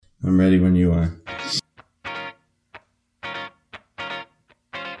I'm ready when you are.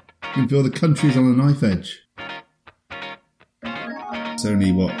 You can feel the country's on a knife edge. It's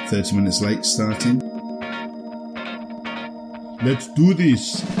only, 30 minutes late starting? Let's do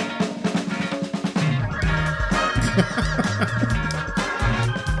this!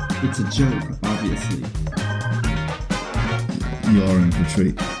 It's a joke, obviously. You are in for a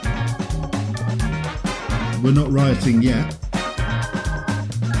treat. We're not rioting yet.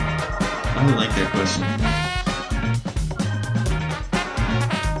 I don't like that question.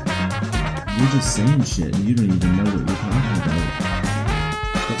 You're just saying shit and you don't even know what you're talking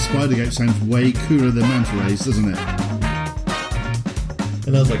about. That Spidergate sounds way cooler than Manta Rays, doesn't it?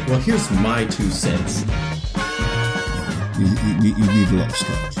 And I was like, well, here's my 2 cents. You need a lot of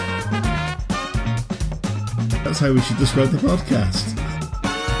scotch. That's how we should describe the podcast.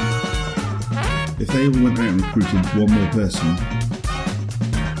 If they all went out and recruited one more person,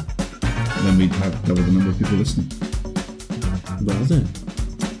 then we'd have double the number of people listening. Well then,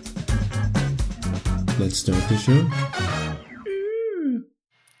 let's start the show.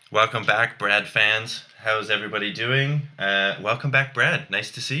 Welcome back, Brad fans. How's everybody doing? Welcome back, Brad.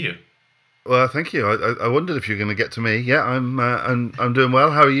 Nice to see you. Well, thank you. I wondered if you were going to get to me. Yeah, I'm doing well.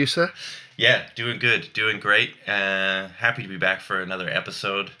 How are you, sir? Yeah, doing good, doing great. Happy to be back for another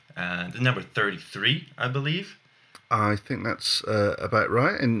episode. The number 33, I believe. I think that's about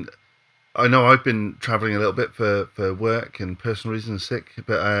right. And I know I've been travelling a little bit for work and personal reasons, sick.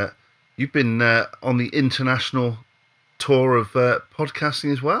 But you've been on the international tour of podcasting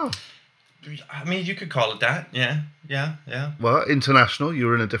as well. I mean, you could call it that. Yeah. Well, international. You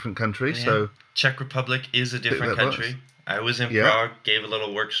were in a different country, Yeah. so Czech Republic is a different country. I was in Prague, gave a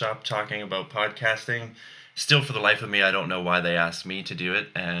little workshop talking about podcasting. Still, for the life of me, I don't know why they asked me to do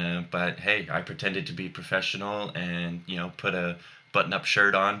it. But hey, I pretended to be professional and, put a button-up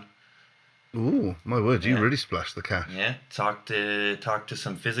shirt on. Ooh, my word, you really splashed the cash. Yeah, talked to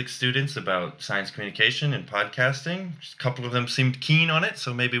some physics students about science communication and podcasting. A couple of them seemed keen on it,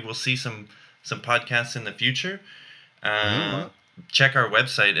 so maybe we'll see some podcasts in the future. Check our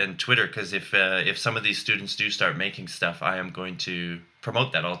website and Twitter, because if some of these students do start making stuff, I am going to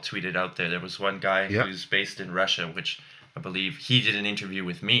promote that. I'll tweet it out there. There was one guy who's based in Russia, which I believe he did an interview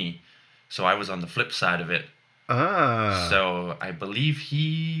with me, so I was on the flip side of it. So I believe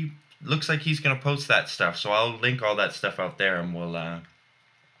he looks like he's going to post that stuff, so I'll link all that stuff out there, and we'll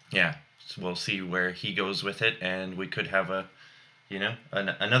see where he goes with it, and we could have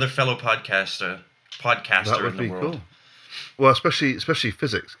another fellow podcaster in the world. Cool. Well, especially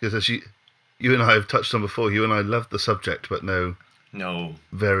physics, because as you and I have touched on before, you and I love the subject, but know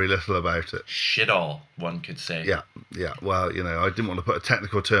very little about it. Shit all, one could say. Yeah. Well, I didn't want to put a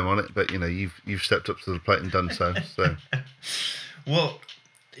technical term on it, but you've stepped up to the plate and done so. So, well,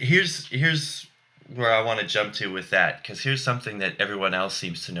 here's where I want to jump to with that, because here's something that everyone else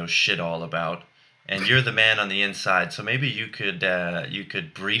seems to know shit all about, and you're the man on the inside. So maybe you could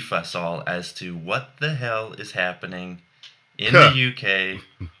brief us all as to what the hell is happening in the UK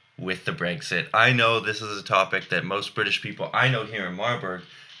with the Brexit. I know this is a topic that most British people I know here in Marburg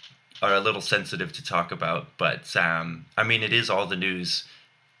are a little sensitive to talk about, but I mean, it is all the news.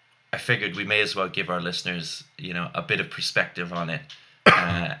 I figured we may as well give our listeners, a bit of perspective on it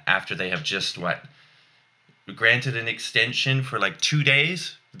after they have just granted an extension for like 2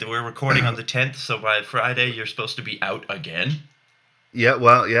 days. We're recording on the 10th, so by Friday you're supposed to be out again. Yeah,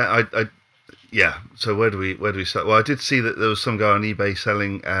 well, yeah, So where do we start? Well, I did see that there was some guy on eBay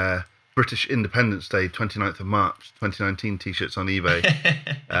selling British Independence Day, 29th of March, 2019 T-shirts on eBay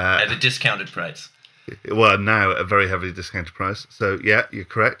at a discounted price. Well, now at a very heavily discounted price. So yeah, you're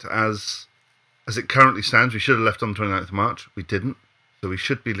correct. As it currently stands, we should have left on the 29th of March. We didn't, so we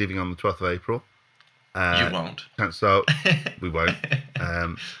should be leaving on the 12th of April. You won't. So we won't.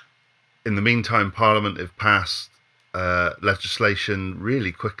 In the meantime, Parliament have passed legislation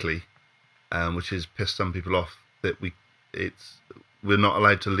really quickly, which has pissed some people off, that we're not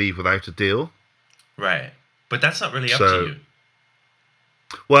allowed to leave without a deal. Right. But that's not really up to you.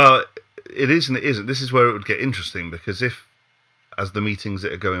 Well, it is and it isn't. This is where it would get interesting, because if, as the meetings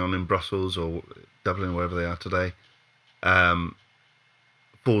that are going on in Brussels or Dublin, wherever they are today,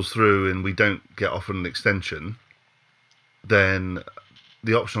 falls through and we don't get offered an extension, then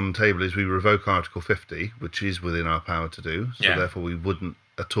the option on the table is we revoke Article 50, which is within our power to do, so therefore we wouldn't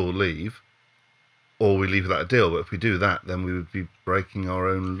at all leave, or we leave without a deal. But if we do that, then we would be breaking our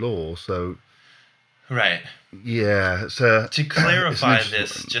own law. So, right. Yeah. So to clarify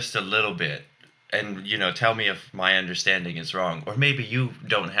this just a little bit, and tell me if my understanding is wrong, or maybe you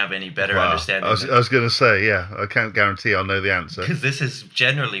don't have any better Well, understanding. I was going to say, yeah, I can't guarantee I'll know the answer. Because this is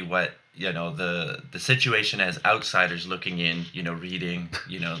generally what the situation as outsiders looking in, reading,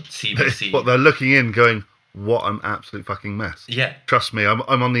 CBC. What they're looking in, going, what an absolute fucking mess. Yeah. Trust me, I'm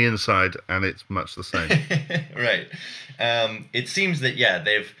on the inside, and it's much the same. Right. It seems that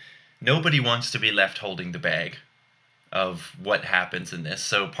nobody wants to be left holding the bag of what happens in this.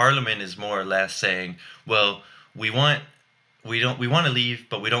 So Parliament is more or less saying, well, we want to leave,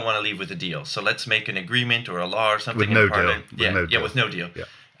 but we don't want to leave with a deal. So let's make an agreement or a law or something With no in Parliament. deal. With no deal. Yeah.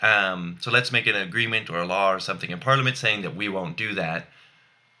 So let's make an agreement or a law or something in Parliament saying that we won't do that.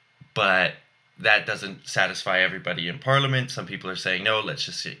 But that doesn't satisfy everybody in Parliament. Some people are saying, no, let's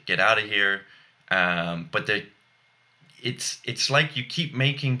just get out of here. But it's like you keep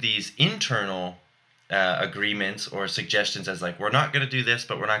making these internal agreements or suggestions as like, we're not going to do this,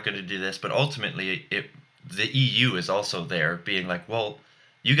 but we're not going to do this. But ultimately, the EU is also there being like, well,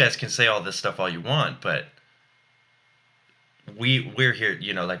 you guys can say all this stuff all you want, but we're here,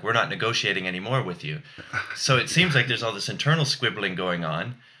 like we're not negotiating anymore with you. So it seems like there's all this internal squibbling going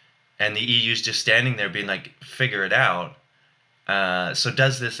on, and the EU's just standing there being like, figure it out. So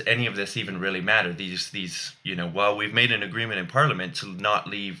does any of this even really matter? These well, we've made an agreement in Parliament to not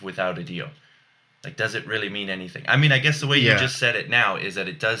leave without a deal. Like, does it really mean anything? I mean, I guess the way you just said it now is that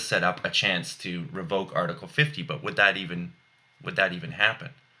it does set up a chance to revoke Article 50, but would that even happen?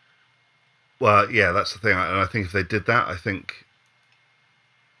 Well, yeah, that's the thing. And I think if they did that,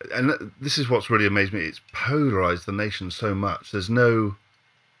 and this is what's really amazed me, it's polarized the nation so much. There's no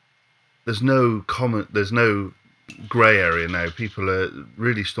grey area now. People are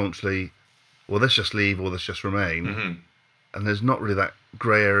really staunchly, well, let's just leave or let's just remain. Mm-hmm. And there's not really that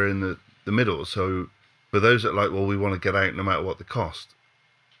grey area in the middle. So for those that are like, well, we want to get out no matter what the cost,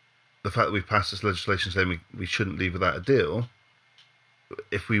 the fact that we've passed this legislation saying we shouldn't leave without a deal,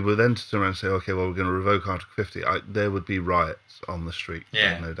 if we were then to turn around and say, okay, well, we're going to revoke Article 50, there would be riots on the street.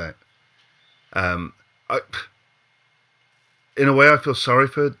 Yeah. No doubt. In a way, I feel sorry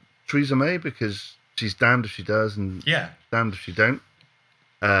for Theresa May because she's damned if she does and damned if she don't.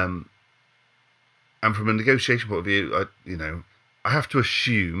 And from a negotiation point of view, I have to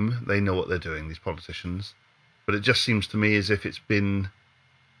assume they know what they're doing, these politicians. But it just seems to me as if it's been,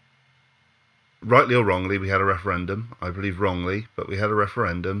 rightly or wrongly, we had a referendum. I believe wrongly, but we had a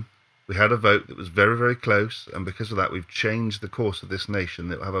referendum. We had a vote that was very, very close. And because of that, we've changed the course of this nation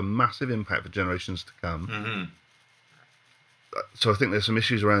that will have a massive impact for generations to come. Mm-hmm. So I think there's some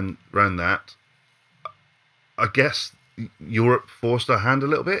issues around that. I guess Europe forced our hand a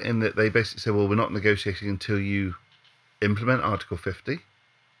little bit in that they basically said, well, we're not negotiating until you implement Article 50,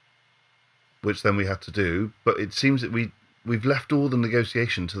 which then we had to do. But it seems that we've left all the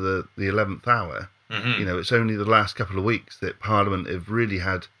negotiation to the 11th hour. Mm-hmm. It's only the last couple of weeks that Parliament have really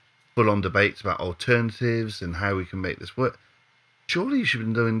had full-on debates about alternatives and how we can make this work. Surely you should have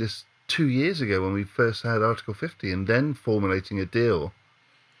been doing this 2 years ago when we first had Article 50 and then formulating a deal,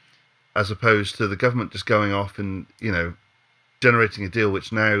 as opposed to the government just going off and, generating a deal,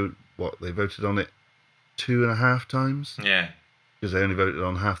 which now, they voted on it 2.5 times? Yeah. Because they only voted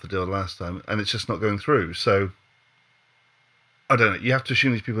on half the deal last time, and it's just not going through. So, I don't know. You have to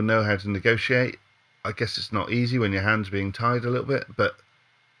assume these people know how to negotiate. I guess it's not easy when your hand's being tied a little bit, but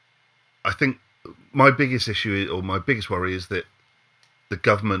I think my biggest issue, or my biggest worry, is that the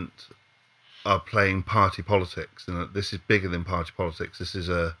government are playing party politics, and this is bigger than party politics. This is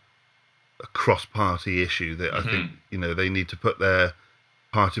a cross-party issue that I think, they need to put their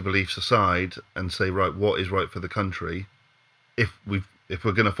party beliefs aside and say, right, what is right for the country? If we're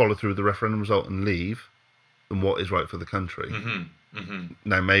going to follow through with the referendum result and leave, then what is right for the country? Mm-hmm. Mm-hmm.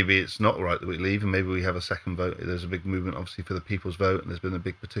 Now, maybe it's not right that we leave, and maybe we have a second vote. There's a big movement, obviously, for the people's vote, and there's been a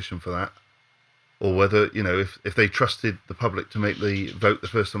big petition for that. Or whether, if they trusted the public to make the vote the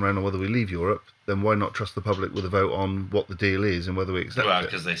first time around on whether we leave Europe, then why not trust the public with a vote on what the deal is and whether we accept it? Well,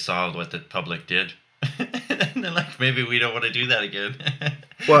 because they saw what the public did. And they're like, maybe we don't want to do that again.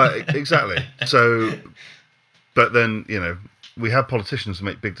 Well, exactly. So, but then, we have politicians who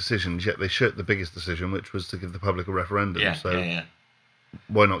make big decisions, yet they shirk the biggest decision, which was to give the public a referendum. Yeah.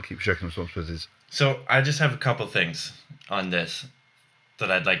 Why not keep shirking responsibilities? So I just have a couple things on this that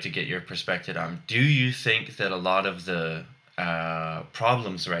I'd like to get your perspective on. Do you think that a lot of the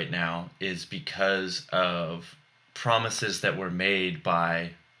problems right now is because of promises that were made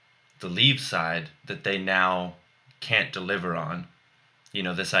by the Leave side that they now can't deliver on?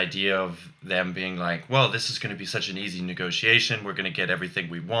 This idea of them being like, well, this is going to be such an easy negotiation. We're going to get everything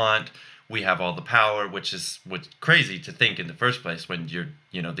we want. we have all the power, which is what's crazy to think in the first place when you're,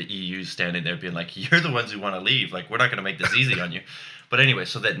 the EU standing there being like, you're the ones who want to leave. Like, we're not going to make this easy on you. But anyway,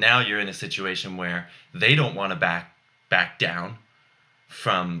 so that now you're in a situation where they don't want to back down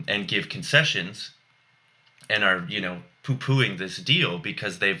from and give concessions and are, poo-pooing this deal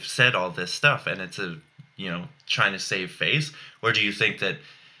because they've said all this stuff and it's trying to save face? Or do you think that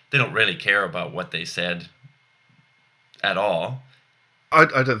they don't really care about what they said at all? I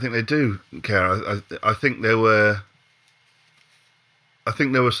don't think they do care. I think there were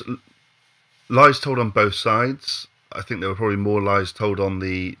lies told on both sides. I think there were probably more lies told on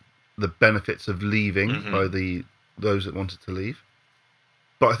the benefits of leaving by those that wanted to leave.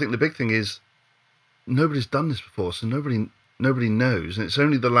 But I think the big thing is nobody's done this before, so nobody knows, and it's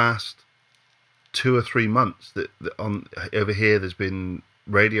only the last 2 or 3 months that on over here there's been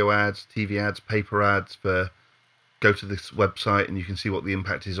radio ads, TV ads, paper ads for go to this website and you can see what the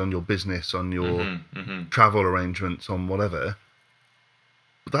impact is on your business, on your travel arrangements, on whatever.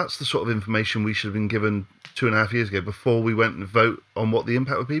 But that's the sort of information we should have been given 2.5 years ago before we went and vote on what the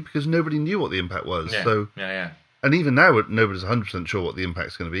impact would be, because nobody knew what the impact was. Yeah. So, yeah. And even now, nobody's 100% sure what the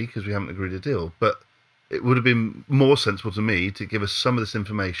impact's going to be because we haven't agreed a deal. But it would have been more sensible to me to give us some of this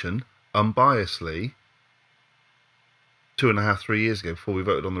information unbiasedly 2.5, 3 years ago before we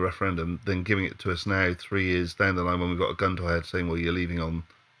voted on the referendum than giving it to us now 3 years down the line when we've got a gun to our head saying, well, you're leaving on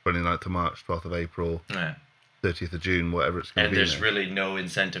 29th of March, 12th of April, 30th of June, whatever it's going to be. And there's really no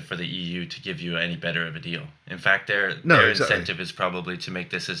incentive for the EU to give you any better of a deal. In fact, their exactly. incentive is probably to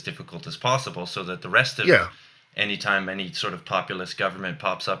make this as difficult as possible so that the rest of anytime any sort of populist government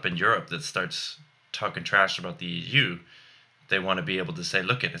pops up in Europe that starts talking trash about the EU, they want to be able to say,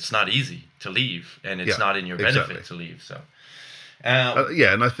 look, it's not easy to leave, and it's not in your benefit to leave. So,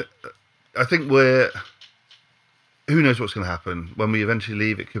 and I think who knows what's going to happen when we eventually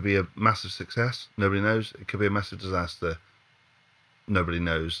leave? It could be a massive success. Nobody knows. It could be a massive disaster. Nobody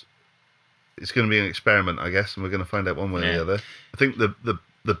knows. It's going to be an experiment, I guess, and we're going to find out one way or the other. I think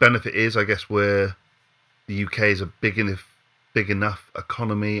the benefit is, I guess, where the UK is a big enough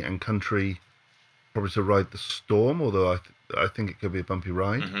economy and country probably to ride the storm, although I think it could be a bumpy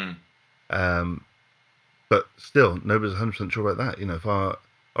ride. But still, nobody's 100% sure about that. If our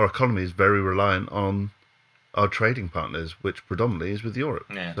economy is very reliant on our trading partners, which predominantly is with Europe.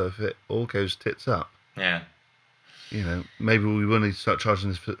 Yeah. So if it all goes tits up, maybe we will need to start charging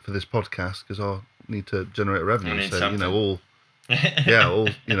this for this podcast because I'll need to generate a revenue. So something.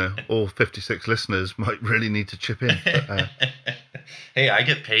 All 56 listeners might really need to chip in. But, hey, I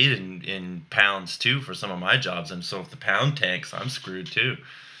get paid in pounds too for some of my jobs, and so if the pound tanks, I'm screwed too.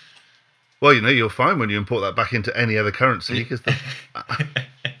 Well, you'll find when you import that back into any other currency because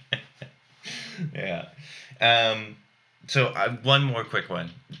yeah. So one more quick one.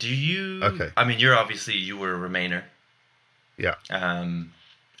 Do you? Okay. I mean, you were a Remainer. Yeah.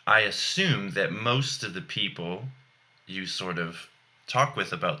 I assume that most of the people you sort of talk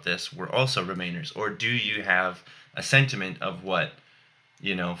with about this were also Remainers, or do you have a sentiment of what,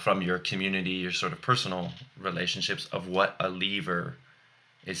 from your community, your sort of personal relationships of what a Leaver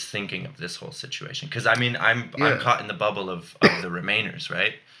is thinking of this whole situation? Because I'm caught in the bubble of the Remainers,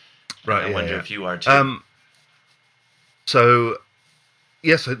 right? Right. And I wonder if you are too. So,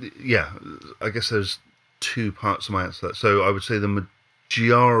 yes, I guess there's two parts of my answer to that. So I would say the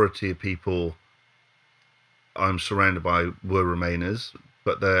majority of people I'm surrounded by were Remainers,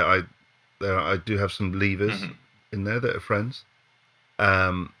 but I do have some Leavers in there that are friends.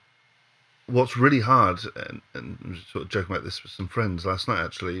 What's really hard, and I was sort of joking about this with some friends last night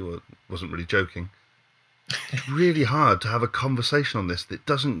actually, well, wasn't really joking. It's really hard to have a conversation on this that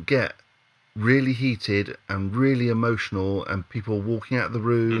doesn't get really heated and really emotional and people walking out of the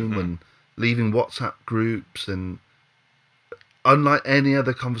room and leaving WhatsApp groups, and unlike any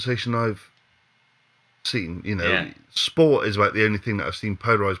other conversation I've seen, sport is about the only thing that I've seen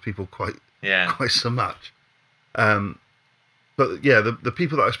polarize people quite so much. But the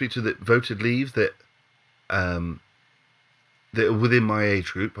people that I speak to that voted Leave that are within my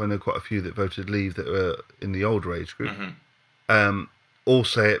age group, I know quite a few that voted Leave that were in the older age group. All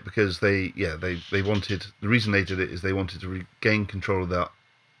say it because they wanted, the reason they did it is they wanted to regain control of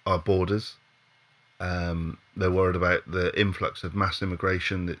our borders. They're worried about the influx of mass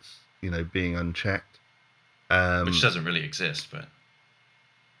immigration that's being unchecked, which doesn't really exist, but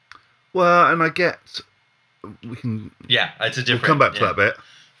and I get we can it's a different. We'll come back to that bit.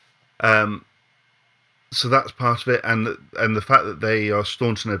 So that's part of it, and the fact that they are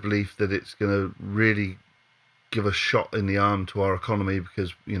staunch in their belief that it's going to really give a shot in the arm to our economy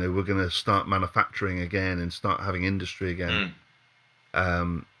because we're going to start manufacturing again and start having industry again.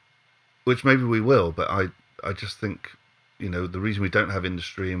 which maybe we will, but I just think, the reason we don't have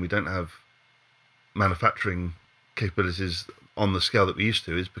industry and we don't have manufacturing capabilities on the scale that we used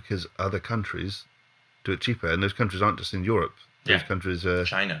to is because other countries do it cheaper, and those countries aren't just in Europe. Those countries are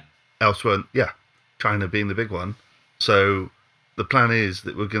China elsewhere. Yeah, China being the big one. So the plan is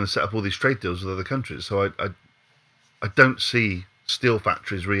that we're going to set up all these trade deals with other countries. So I don't see steel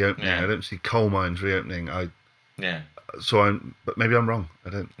factories reopening. Yeah. I don't see coal mines reopening. Yeah. But maybe I'm wrong.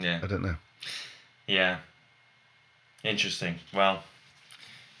 I don't know. Yeah. Interesting. Well,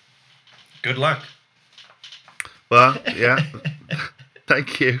 good luck. Well, yeah.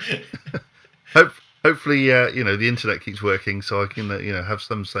 Thank you. Hopefully, the internet keeps working, so I can, have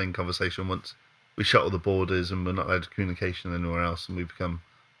some sane conversation once we shut all the borders and we're not allowed communication anywhere else, and we become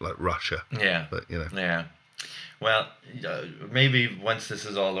like Russia. Yeah. But Yeah. Well, maybe once this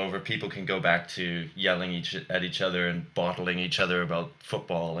is all over, people can go back to yelling at each other and bottling each other about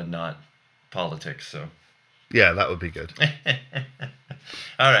football and not politics. So. Yeah, that would be good.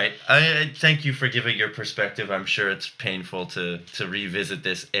 All right. I thank you for giving your perspective. I'm sure it's painful to revisit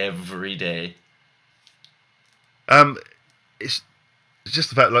this every day. It's just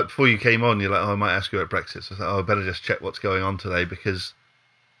the fact, like, before you came on, you're like, I might ask you about Brexit. So I thought, I better just check what's going on today, because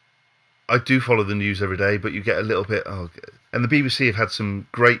I do follow the news every day, but you get a little bit, and the BBC have had some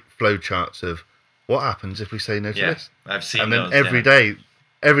great flow charts of what happens if we say no to this. I've seen and then those, every day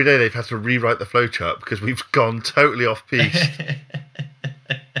they've had to rewrite the flow chart because we've gone totally off piste.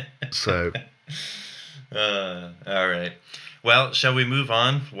 So. All right. Well, shall we move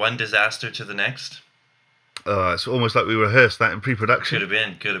on? One disaster to the next? It's almost like we rehearsed that in pre-production. Could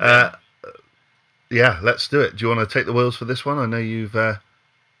have been. Yeah, let's do it. Do you want to take the wheels for this one? I know you've been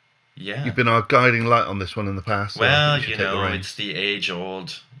our guiding light on this one in the past. So well, it's the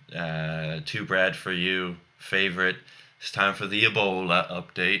age-old, too bad for you favorite. It's time for the Ebola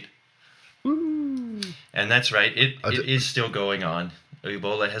update. Woo. And that's right. It is still going on.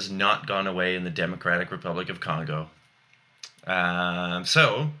 Ebola has not gone away in the Democratic Republic of Congo.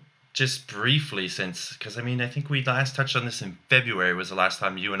 So, just briefly, because I think we last touched on this in February, was the last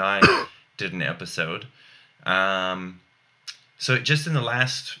time you and I did an episode. So just in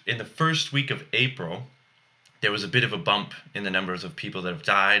the first week of April, there was a bit of a bump in the numbers of people that have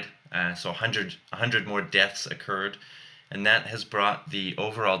died. So 100 more deaths occurred, and that has brought the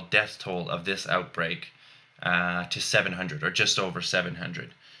overall death toll of this outbreak to 700, or just over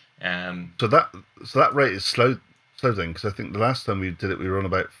 700. So that rate is slow then, because I think the last time we did it, we were on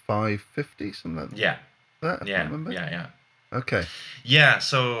about 550, something like that. Yeah. That, yeah. I remember. Yeah. Okay. Yeah.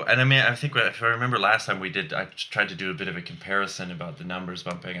 So, and I think if I remember last time I tried to do a bit of a comparison about the numbers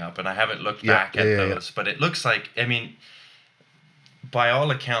bumping up, and I haven't looked back at those, but it looks like, by all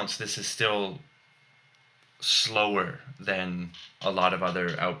accounts, this is still slower than a lot of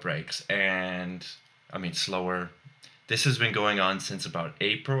other outbreaks, and slower. This has been going on since about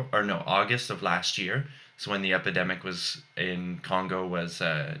August of last year. So when the epidemic in Congo was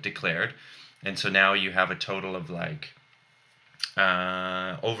declared. And so now you have a total of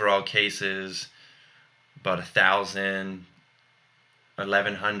overall cases, about 1,000,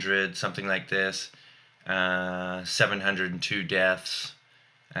 1,100, something like this, 702 deaths,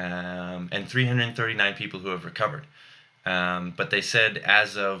 and 339 people who have recovered. But they said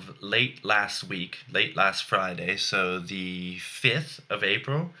as of late last Friday, so the 5th of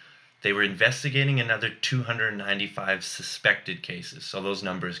April, they were investigating another 295 suspected cases. So those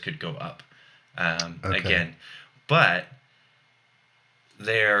numbers could go up again. But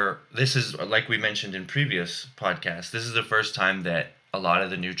this is, like we mentioned in previous podcasts, this is the first time that a lot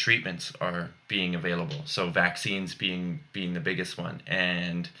of the new treatments are being available. So vaccines being the biggest one.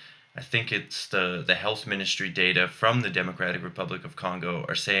 And I think it's the health ministry data from the Democratic Republic of Congo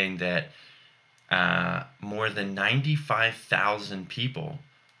are saying that more than 95,000 people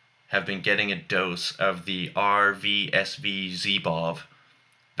have been getting a dose of the RVSV-ZBOV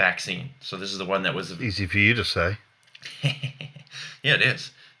vaccine. So this is the one that was... Easy for you to say. Yeah, it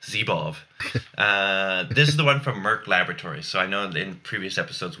is. ZBOV. This is the one from Merck Laboratories. So I know in previous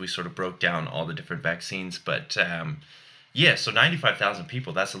episodes we sort of broke down all the different vaccines, but so 95,000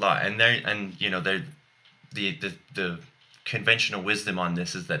 people, that's a lot. And the conventional wisdom on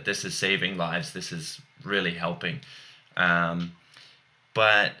this is that this is saving lives. This is really helping.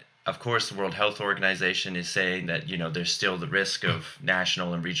 But of course, the World Health Organization is saying that, there's still the risk of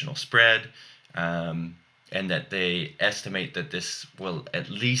national and regional spread, and that they estimate that this will at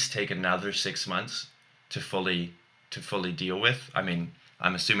least take another 6 months to fully deal with. I'm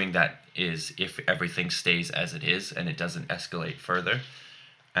assuming that is if everything stays as it is and it doesn't escalate further.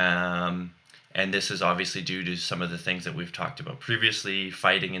 And this is obviously due to some of the things that we've talked about previously,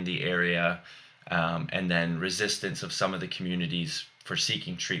 fighting in the area, and then resistance of some of the communities for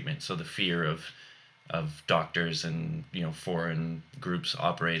seeking treatment. So the fear of doctors and foreign groups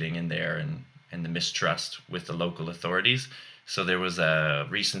operating in there, and the mistrust with the local authorities. So there was a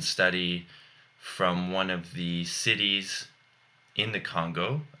recent study from one of the cities in the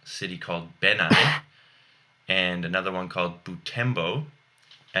Congo, a city called Benai, and another one called Butembo,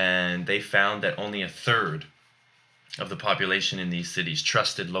 and they found that only a third of the population in these cities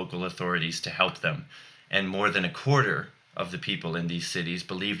trusted local authorities to help them, and more than a quarter of the people in these cities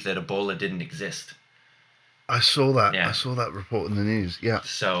believed that Ebola didn't exist. I saw that. Yeah. I saw that report in the news. Yeah.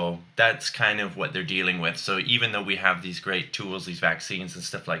 So that's kind of what they're dealing with. So even though we have these great tools, these vaccines and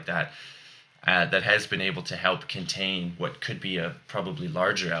stuff like that, that has been able to help contain what could be a probably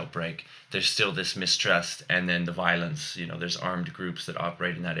larger outbreak, there's still this mistrust, and then the violence. There's armed groups that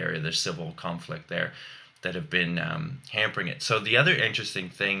operate in that area. There's civil conflict there that have been hampering it. So the other interesting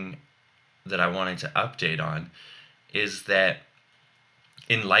thing that I wanted to update on is that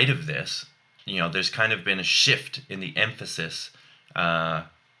in light of this, there's kind of been a shift in the emphasis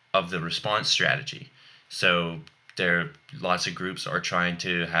of the response strategy. So lots of groups are trying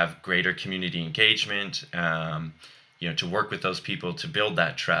to have greater community engagement, to work with those people to build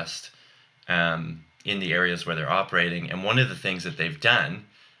that trust in the areas where they're operating. And one of the things that they've done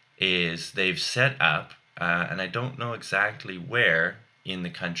is they've set up, and I don't know exactly where in the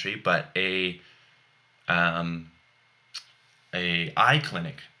country, but a eye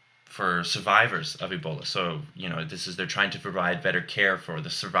clinic for survivors of Ebola. So, they're trying to provide better care for the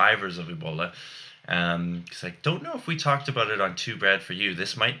survivors of Ebola. Because I don't know if we talked about it on Too Bad For You.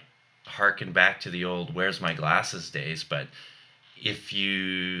 This might harken back to the old "Where's My Glasses" days, but if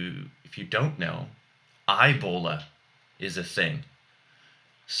you don't know, Ebola is a thing.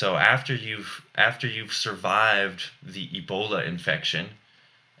 So after you've survived the Ebola infection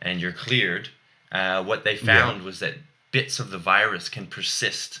and you're cleared, what they found was that bits of the virus can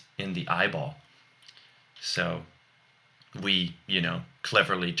persist in the eyeball. So we,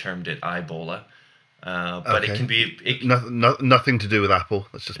 cleverly termed it Ebola. But okay. It can be nothing to do with Apple.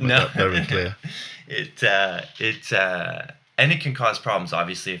 Let's just make that very clear. And it can cause problems.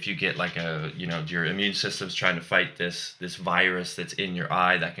 Obviously, if you get like your immune system's trying to fight this virus that's in your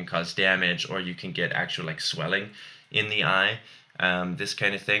eye, that can cause damage, or you can get actual swelling in the eye, this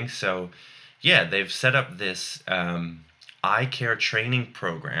kind of thing. So, yeah, they've set up this eye care training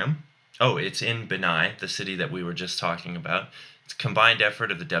program. Oh, it's in Benai, the city that we were just talking about. It's a combined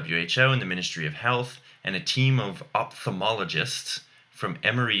effort of the WHO and the Ministry of Health and a team of ophthalmologists from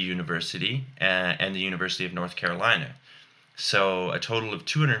Emory University and the University of North Carolina. So a total of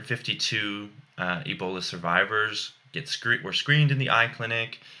 252 Ebola survivors were screened in the eye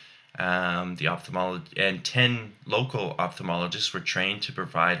clinic. And 10 local ophthalmologists were trained to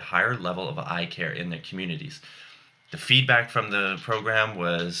provide higher level of eye care in their communities. The feedback from the program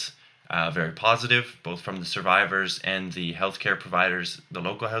was very positive, both from the survivors and the healthcare providers, the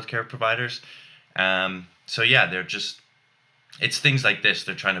local healthcare providers. So yeah, it's things like this.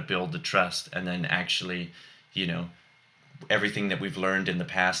 They're trying to build the trust, and then actually, everything that we've learned in the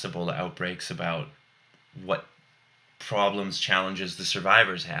past Ebola outbreaks about what problems, challenges the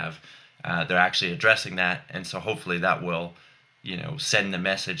survivors have, they're actually addressing that. And so hopefully that will, send the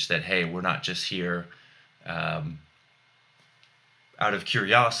message that, hey, we're not just here out of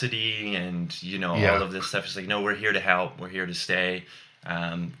curiosity and, all of this stuff. It's like, no, we're here to help. We're here to stay.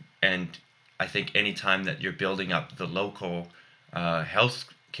 And I think anytime that you're building up the local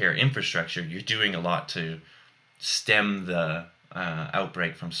healthcare infrastructure, you're doing a lot to stem the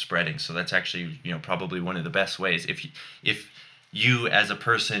outbreak from spreading. So that's actually, probably one of the best ways. If you as a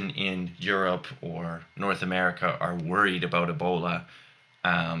person in Europe or North America are worried about Ebola,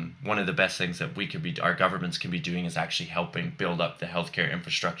 one of the best things that our governments can be doing is actually helping build up the healthcare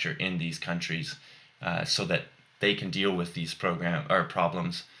infrastructure in these countries, so that they can deal with these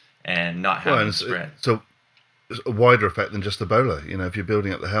problems and not have them spread. So it's a wider effect than just Ebola. If you're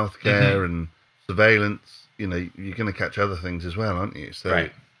building up the healthcare and surveillance, you're going to catch other things as well, aren't you? So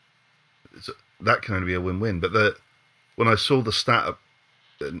right. That can only be a win-win. But when I saw the stat,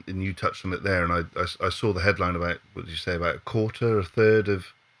 and you touched on it there, and I saw the headline about, what did you say, about a third of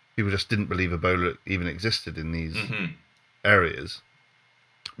people just didn't believe Ebola even existed in these areas.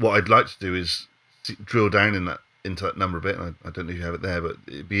 What I'd like to do is drill down into that number a bit. And I don't know if you have it there, but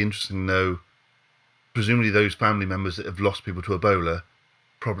it'd be interesting to know, presumably those family members that have lost people to Ebola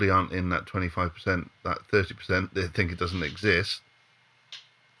probably aren't in that 25%, that 30%, they think it doesn't exist.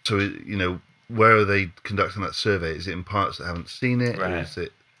 So, where are they conducting that survey? Is it in parts that haven't seen it? Right. Or is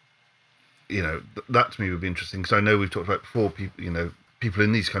it that to me would be interesting, because I know we've talked about before, people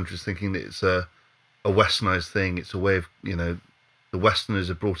in these countries thinking that it's a westernized thing. It's a way of, the Westerners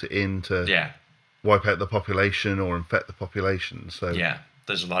have brought it in to wipe out the population or infect the population. So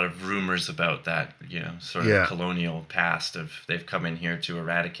there's a lot of rumors about that, sort of colonial past of they've come in here to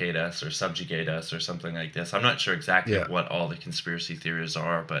eradicate us or subjugate us or something like this. I'm not sure exactly what all the conspiracy theories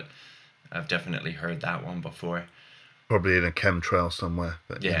are, but I've definitely heard that one before. Probably in a chemtrail somewhere.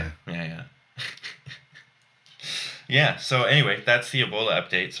 But, yeah. Yeah, so anyway, that's the Ebola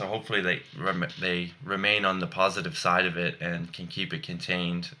update. So hopefully they remain on the positive side of it and can keep it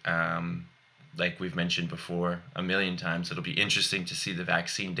contained. Like we've mentioned before a million times, it'll be interesting to see the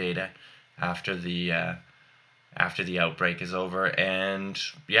vaccine data after the outbreak is over. And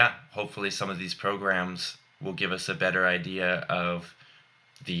hopefully some of these programs will give us a better idea of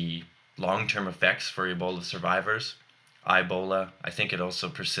the long-term effects for Ebola survivors. Ebola, I think it also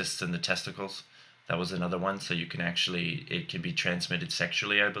persists in the testicles. That was another one. So it can be transmitted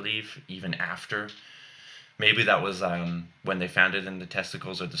sexually, I believe, even after. Maybe that was when they found it in the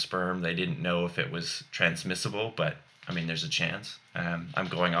testicles or the sperm. They didn't know if it was transmissible, but I mean, there's a chance. I'm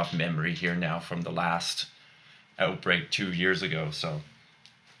going off memory here now from the last outbreak 2 years ago. So,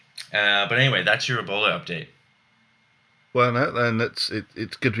 but anyway, that's your Ebola update. Well, no, then it's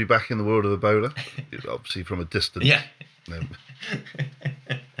good to be back in the world of Ebola, obviously from a distance. Yeah. No.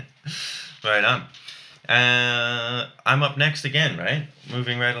 Right on. I'm up next again, right?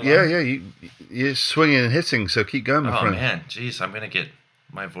 Moving right along. Yeah. You're swinging and hitting, so keep going, my friend. Oh man, jeez,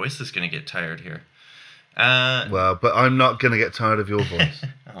 my voice is gonna get tired here. Well, but I'm not gonna get tired of your voice.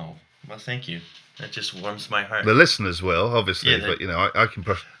 Oh, well, thank you. That just warms my heart. The listeners will, obviously, but I can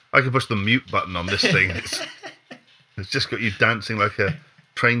push the mute button on this thing. It's just got you dancing like a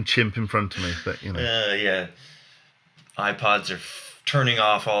trained chimp in front of me, but yeah. iPods are turning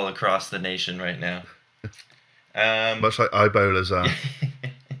off all across the nation right now. Much like Ebola's are.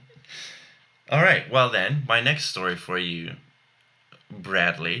 All right, well then, my next story for you,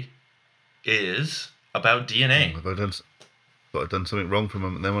 Bradley, is about DNA. Have I done something wrong for a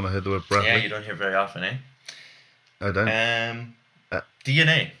moment then when I heard the word Bradley? Yeah, you don't hear very often, eh? I don't.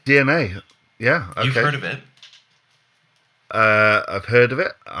 DNA. DNA, yeah, okay. You've heard of it. I've heard of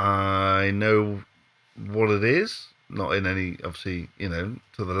it. I know what it is. Not in any, obviously, to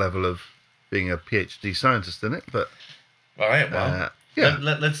the level of being a PhD scientist in it, but... All right, well, yeah.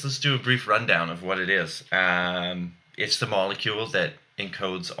 Let's do a brief rundown of what it is. It's the molecule that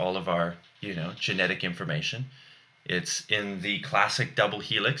encodes all of our, genetic information. It's in the classic double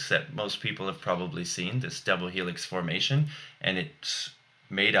helix that most people have probably seen, this double helix formation, and it's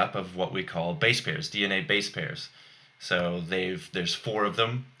made up of what we call base pairs, DNA base pairs. So there's 4 of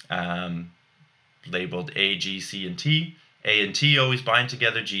them, labeled A, G, C, and T. A and T always bind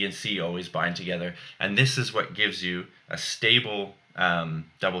together, G and C always bind together, and this is what gives you a stable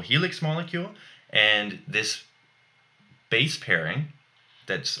double helix molecule. And this base pairing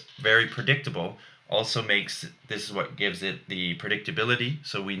that's very predictable also this is what gives it the predictability.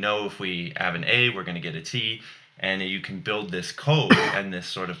 So we know if we have an A, we're going to get a T, and you can build this code and this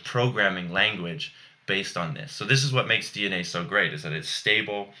sort of programming language based on this. So this is what makes DNA so great, is that it's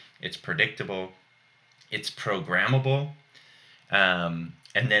stable, it's predictable, it's programmable, and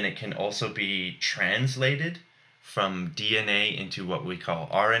then it can also be translated from DNA into what we call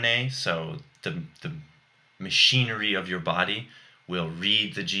RNA. So the machinery of your body will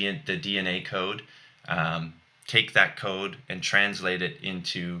read the DNA code, take that code and translate it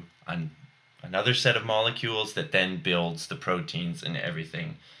into another set of molecules that then builds the proteins and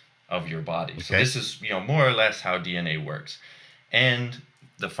everything of your body. Okay. So this is, more or less how DNA works. And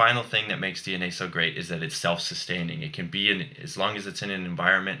the final thing that makes DNA so great is that it's self-sustaining. It can be as long as it's in an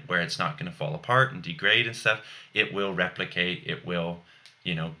environment where it's not going to fall apart and degrade and stuff, it will replicate, it will,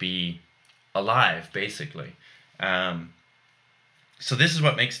 be alive, basically. So this is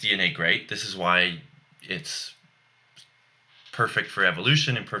what makes DNA great. This is why it's perfect for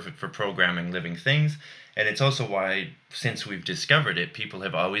evolution and perfect for programming living things. And it's also why, since we've discovered it, people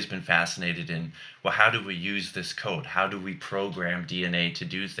have always been fascinated in, well, how do we use this code? How do we program DNA to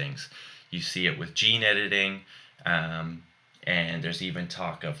do things? You see it with gene editing, and there's even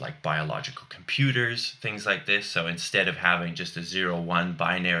talk of like biological computers, things like this. So instead of having just a 0-1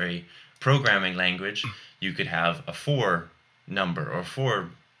 binary programming language, you could have a 4-number or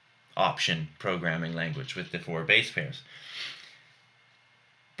 4-option programming language with the 4 base pairs.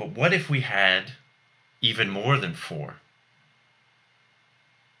 But what if we had even more than 4?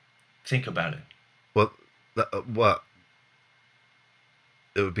 Think about it. Well,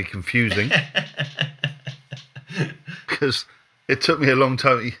 it would be confusing because it took me a long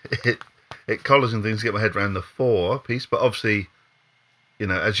time. It it collagen things to get my head around the 4 piece, but obviously,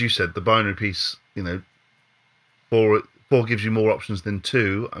 as you said, the binary piece, 4 gives you more options than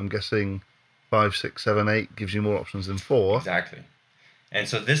 2. I'm guessing 5, 6, 7, 8 gives you more options than 4. Exactly. And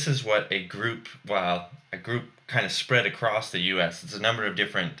so this is what a group kind of spread across the U.S. It's a number of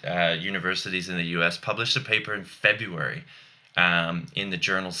different universities in the U.S. published a paper in February in the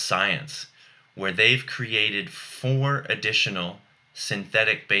journal Science, where they've created 4 additional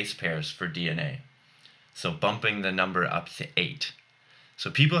synthetic base pairs for DNA. So bumping the number up to 8. So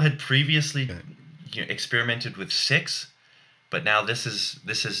people had previously experimented with 6, but now this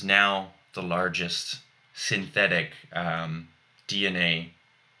is now the largest synthetic DNA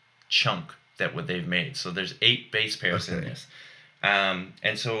chunk that they've made. So there's 8 base pairs in this.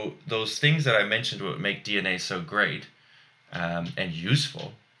 And so those things that I mentioned would make DNA so great and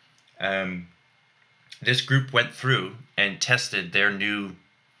useful. This group went through and tested their new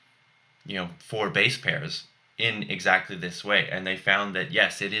 4 base pairs in exactly this way. And they found that,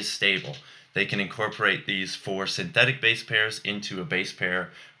 yes, it is stable. They can incorporate these 4 synthetic base pairs into a base pair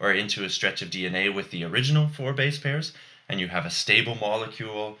or into a stretch of DNA with the original 4 base pairs, and you have a stable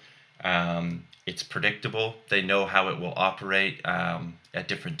molecule. It's predictable. They know how it will operate at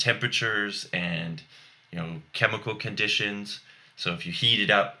different temperatures and chemical conditions. So if you heat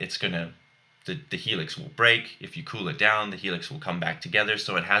it up, it's gonna the helix will break. If you cool it down, the helix will come back together.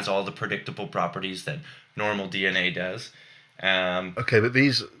 So it has all the predictable properties that normal DNA does. Okay, but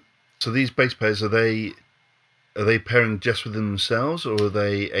these base pairs, are they pairing just within themselves, or are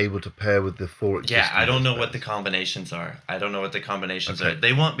they able to pair with the 4 existing? Yeah, I don't know pairs? what the combinations are. are.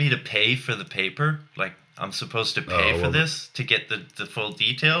 They want me to pay for the paper. Like, I'm supposed to pay for this to get the full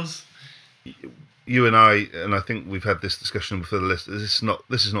details. You and I think we've had this discussion with the listeners.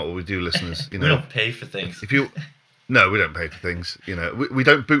 This is not what we do, listeners. We don't pay for things. No, we don't pay for things. We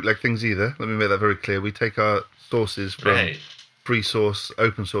don't bootleg things either. Let me make that very clear. We take our sources from free source,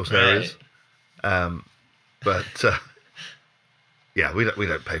 open source areas. But we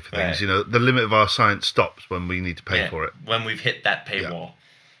don't pay for things. Right. The limit of our science stops when we need to pay for it. When we've hit that paywall.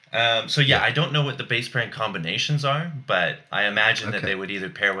 I don't know what the base pairing combinations are, but I imagine that they would either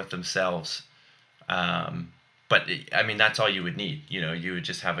pair with themselves. But I mean, that's all you would need. You would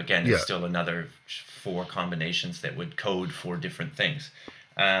just have, again, it's still another 4 combinations that would code 4 different things.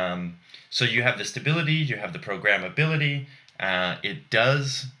 So you have the stability, you have the programmability. It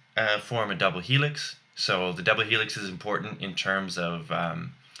does form a double helix. So the double helix is important in terms of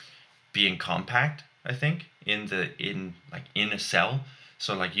being compact, I think, in a cell.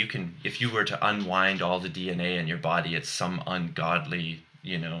 So like if you were to unwind all the DNA in your body, it's some ungodly,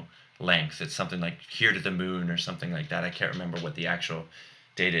 length. It's something like here to the moon or something like that. I can't remember what the actual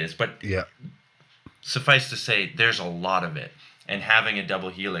data is, but suffice to say, there's a lot of it. And having a double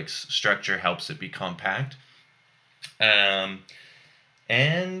helix structure helps it be compact. And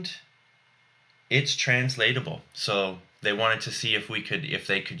it's translatable. So they wanted to see if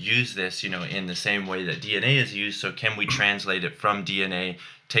they could use this, in the same way that DNA is used. So can we translate it from DNA,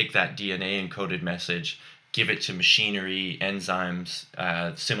 take that DNA encoded message, give it to machinery, enzymes,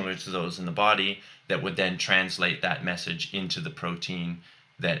 similar to those in the body, that would then translate that message into the protein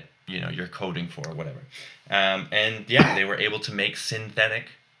that, you're coding for or whatever. They were able to make synthetic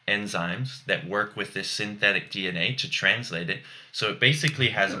enzymes that work with this synthetic DNA to translate it. So it basically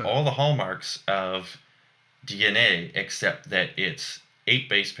has all the hallmarks of DNA, except that it's 8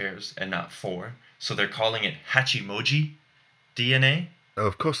 base pairs and not 4. So they're calling it Hachimoji DNA. Oh,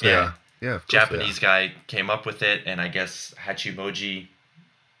 of course they are. Yeah, of course Japanese guy came up with it, and I guess Hachimoji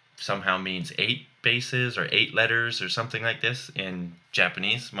somehow means 8 bases or 8 letters or something like this in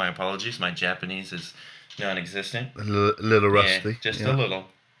Japanese. My apologies, my Japanese is non-existent. A little rusty. Just a little.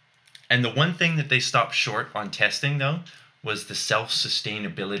 And the one thing that they stopped short on testing, though, was the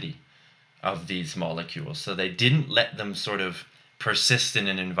self-sustainability of these molecules. So they didn't let them sort of persist in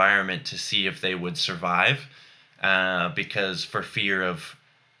an environment to see if they would survive, because for fear of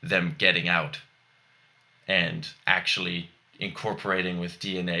them getting out and actually incorporating with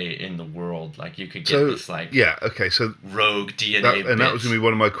DNA in the world. Like, you could get so rogue DNA and that was going to be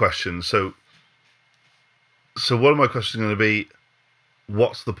one of my questions. So one of my questions is going to be,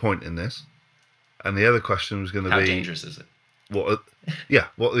 what's the point in this? And the other question was going to be, how dangerous is it? What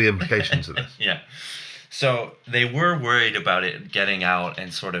are the implications of this? Yeah. So they were worried about it getting out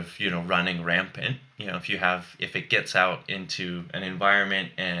and sort of, running rampant. If it gets out into an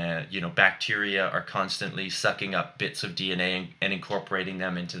environment and, bacteria are constantly sucking up bits of DNA and incorporating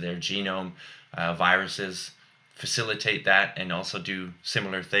them into their genome, viruses facilitate that and also do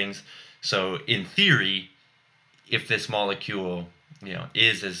similar things. So in theory, if this molecule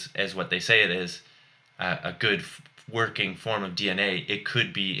is as what they say it is, a good working form of DNA, it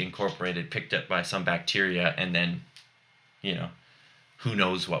could be incorporated, picked up by some bacteria, and then, who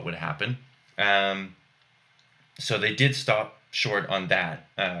knows what would happen. So they did stop short on that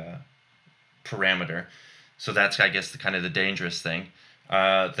parameter. So that's, I guess, the dangerous thing.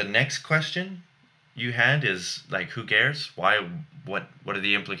 The next question you had is like, who cares? Why? What are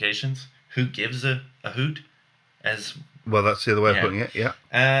the implications? Who gives a hoot? Well, that's the other way of putting it.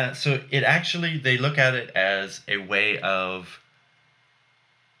 Yeah. So it actually, they look at it as a way of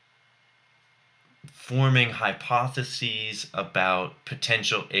forming hypotheses about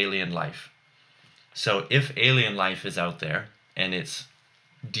potential alien life. So if alien life is out there and it's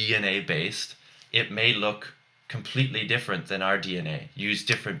DNA based, it may look completely different than our DNA, use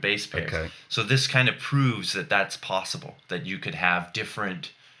different base pairs. Okay. So this kind of proves that that's possible, that you could have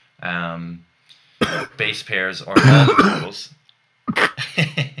different base pairs or molecules.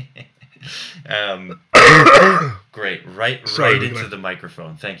 Great, right into the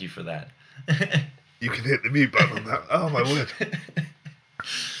microphone. Thank you for that. You can hit the mute button on that. Oh my word.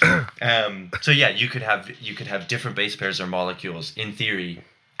 So yeah, you could have different base pairs or molecules in theory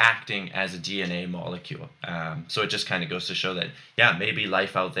acting as a DNA molecule. So it just kind of goes to show that maybe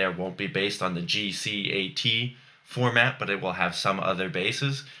life out there won't be based on the GCAT format, but it will have some other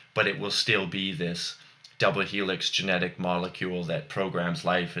bases, but it will still be this double helix genetic molecule that programs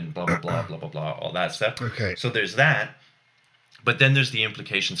life and blah blah blah blah blah blah, all that stuff. Okay. So there's that, but then there's the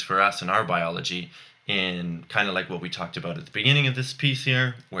implications for us in our biology, in kind of like what we talked about at the beginning of this piece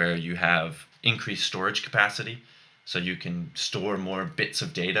here, where you have increased storage capacity. So you can store more bits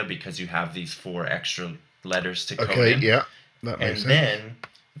of data because you have these 4 extra letters to code in. Okay, yeah. That makes sense. And then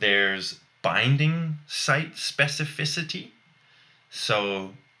there's binding site specificity.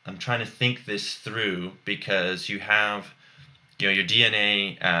 So I'm trying to think this through, because you have, your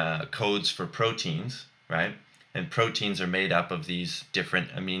DNA codes for proteins, right? And proteins are made up of these different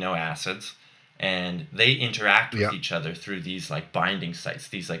amino acids, and they interact with each other through these like binding sites,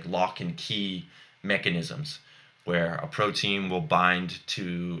 these like lock and key mechanisms, where a protein will bind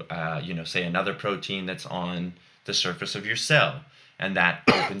to, say another protein that's on the surface of your cell, and that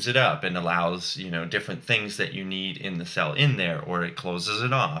opens it up and allows, different things that you need in the cell in there, or it closes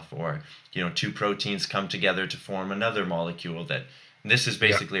it off, or, 2 proteins come together to form another molecule that, this is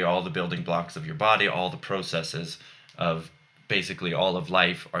basically all the building blocks of your body, all the processes of basically all of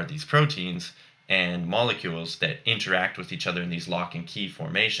life are these proteins and molecules that interact with each other in these lock and key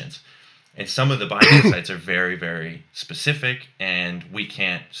formations. And some of the binding sites are very, very specific, and we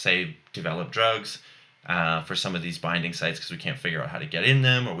can't, say, develop drugs for some of these binding sites because we can't figure out how to get in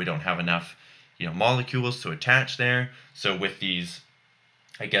them, or we don't have enough, molecules to attach there. So with these,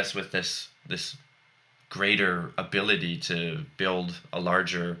 I guess with this greater ability to build a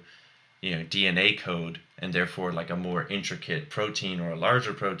larger, DNA code, and therefore like a more intricate protein or a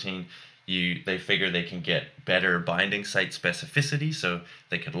larger protein, they figure they can get better binding site specificity, so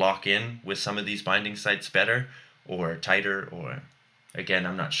they could lock in with some of these binding sites better or tighter, or again,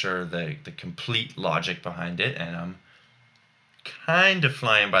 I'm not sure the complete logic behind it, and I'm kind of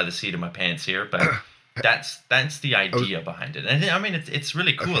flying by the seat of my pants here, but that's the idea behind it. And I mean, it's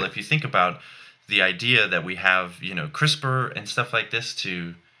really cool if you think about the idea that we have, CRISPR and stuff like this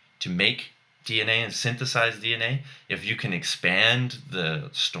to make DNA and synthesize DNA. If you can expand the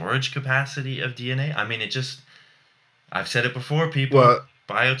storage capacity of DNA, I mean, I've said it before, people. Well,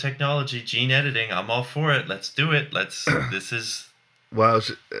 biotechnology, gene editing, I'm all for it. Let's do it. This is. Well,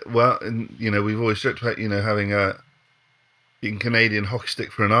 and we've always joked about having a Canadian hockey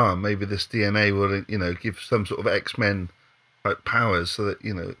stick for an arm. Maybe this DNA will give some sort of X-Men type powers, so that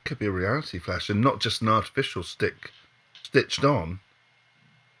it could be a reality flash and not just an artificial stick stitched on.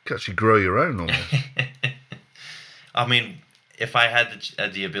 You can actually grow your own almost. I mean, if I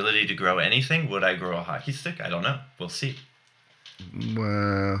had the ability to grow anything, would I grow a hockey stick? I don't know. We'll see.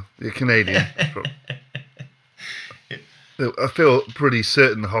 Well, you're Canadian. I feel pretty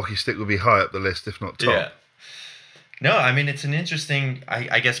certain the hockey stick would be high up the list, if not top. Yeah. No, I mean, it's an interesting,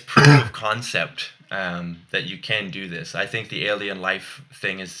 I guess, proof of concept that you can do this. I think the alien life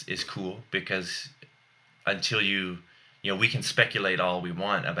thing is cool, because until we can speculate all we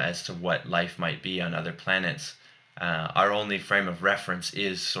want as to what life might be on other planets. Our only frame of reference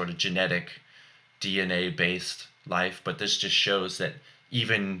is sort of genetic, DNA-based life, but this just shows that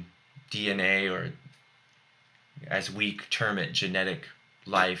even DNA, or as we term it, genetic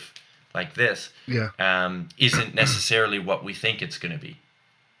life like this, isn't necessarily what we think it's going to be.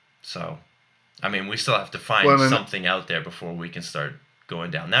 So, I mean, we still have to find something out there before we can start going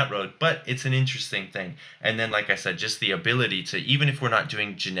down that road, but it's an interesting thing. And then, like I said, just the ability to, even if we're not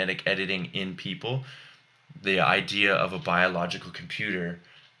doing genetic editing in people, the idea of a biological computer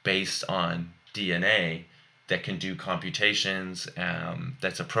based on DNA that can do computations,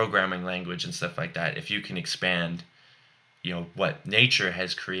 that's a programming language and stuff like that. If you can expand, what nature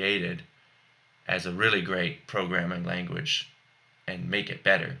has created as a really great programming language and make it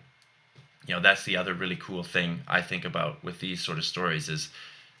better, that's the other really cool thing I think about with these sort of stories is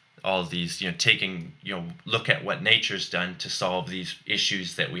all of these, taking, look at what nature's done to solve these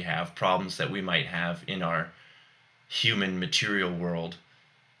issues that we have, problems that we might have in our human material world,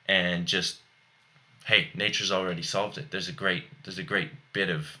 and just, hey, nature's already solved it. There's a great bit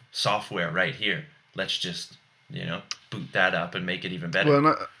of software right here. Let's just, boot that up and make it even better. Well, and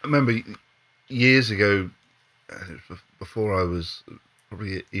I remember years ago, before I was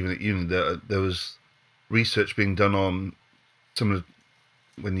probably even at uni, there was research being done on some of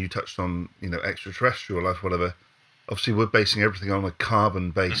when you touched on, extraterrestrial life, whatever. Obviously, we're basing everything on a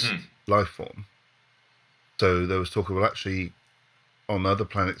carbon-based life form. So there was talk about actually on other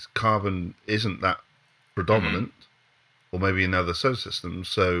planets, carbon isn't that predominant, or maybe in other solar systems.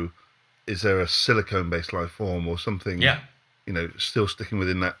 So is there a silicone-based life form or something, still sticking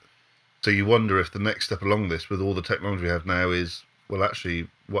within that? So you wonder if the next step along this, with all the technology we have now, is, well, actually,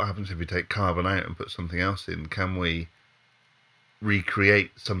 what happens if we take carbon out and put something else in? Can we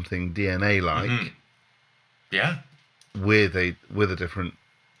recreate something DNA-like with a different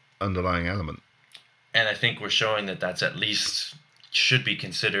underlying element? And I think we're showing that that's at least should be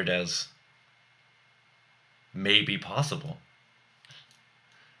considered as maybe possible.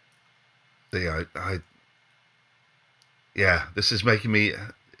 This is making me,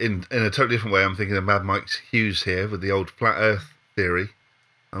 in a totally different way, I'm thinking of Mad Mike Hughes here with the old flat Earth theory.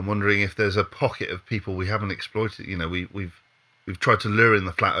 I'm wondering if there's a pocket of people we haven't exploited. We've tried to lure in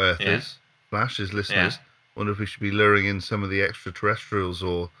the flat earthers, Flash, as listeners. Wonder if we should be luring in some of the extraterrestrials,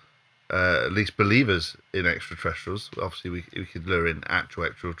 or at least believers in extraterrestrials. Obviously, we could lure in actual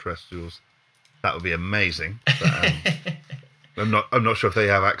extraterrestrials. That would be amazing. But, I'm not sure if they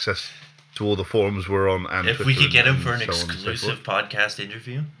have access to all the forums we're on. And if Twitter we could get them for an so exclusive podcast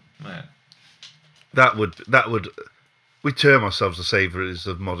interview, that would. We term ourselves the saviors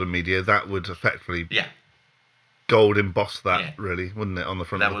of modern media. That would effectively gold emboss that, really, wouldn't it, on the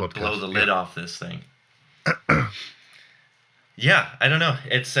front of the podcast? That would blow the lid off this thing. I don't know.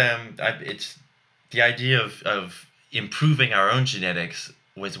 It's the idea of improving our own genetics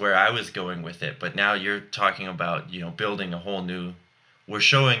was where I was going with it. But now you're talking about, building a whole new. We're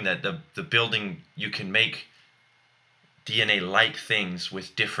showing that the building, you can make DNA-like things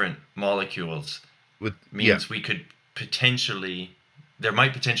with different molecules. Means we could there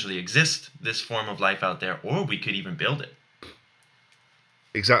might potentially exist this form of life out there, or we could even build it.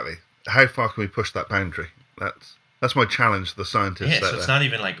 Exactly. How far can we push that boundary? That's my challenge to the scientists. So it's not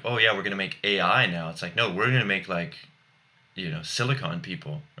even like, we're going to make AI now. It's like, no, we're going to make silicon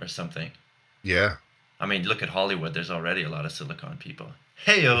people or something. Yeah. I mean, look at Hollywood. There's already a lot of silicon people.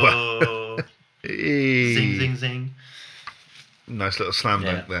 Hey-o! Hey. Zing, zing, zing. Nice little slam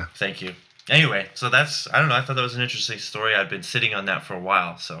dunk there. Thank you. Anyway, so that's, I don't know, I thought that was an interesting story. I've been sitting on that for a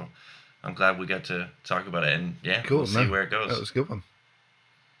while, so I'm glad we got to talk about it. And cool, we'll see where it goes. That was a good one.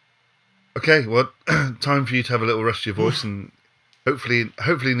 Okay, well, time for you to have a little rest of your voice, and hopefully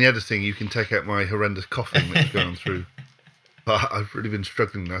in the editing you can take out my horrendous coughing that's going through. But I've really been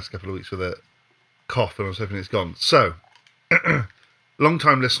struggling the last couple of weeks with a cough, and I was hoping it's gone. So,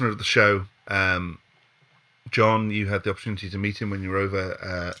 long-time listener of the show, John, you had the opportunity to meet him when you were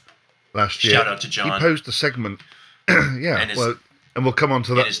over last year. Shout out to John. He posed a segment. And we'll come on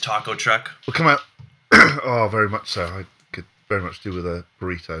to that. In his taco truck. We'll come out. Very much so. I could very much do with a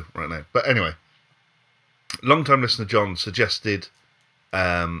burrito right now. But anyway, long-time listener John suggested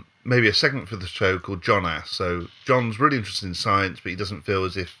maybe a segment for the show called John Asks. So John's really interested in science, but he doesn't feel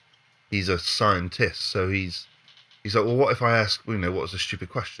as if he's a scientist. So he's like, well, what if I ask, what's a stupid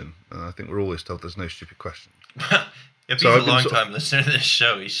question? And I think we're always told there's no stupid question. If he's a long-time listener to this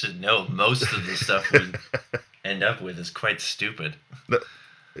show, he should know most of the stuff we end up with is quite stupid.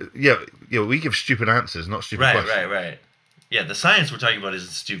 We give stupid answers, not stupid questions. Right. Yeah, the science we're talking about isn't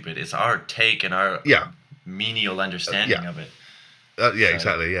stupid. It's our take and our menial understanding of it.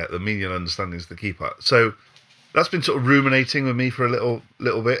 Exactly. Yeah, the menial understanding is the key part. So that's been sort of ruminating with me for a little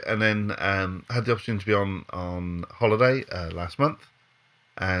bit, and then I had the opportunity to be on holiday last month,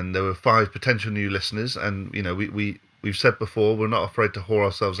 and there were 5 potential new listeners, and we've said before, we're not afraid to whore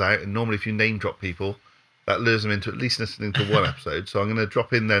ourselves out, and normally if you name drop people, that lures them into at least listening to one episode. So I'm going to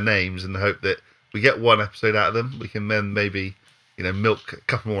drop in their names in the hope that we get one episode out of them. We can then maybe, milk a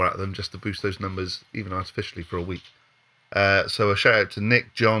couple more out of them just to boost those numbers, even artificially, for a week. So a shout out to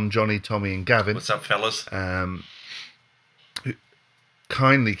Nick, John, Johnny, Tommy, and Gavin. What's up, fellas? Who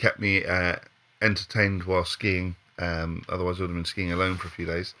kindly kept me entertained while skiing. Otherwise, I would have been skiing alone for a few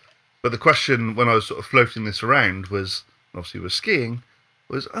days. But the question when I was sort of floating this around was, obviously, was skiing,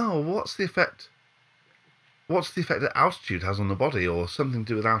 was, what's the effect? What's the effect that altitude has on the body, or something to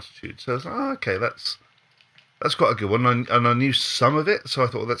do with altitude? So I was like, okay, that's quite a good one, and I knew some of it, so I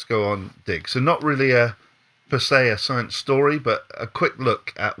thought, let's go on dig. So not really per se a science story, but a quick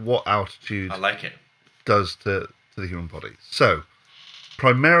look at what altitude I like it. does to the human body. So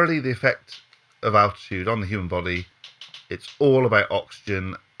primarily the effect of altitude on the human body, it's all about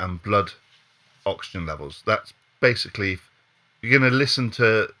oxygen and blood oxygen levels. That's basically, if you're going to listen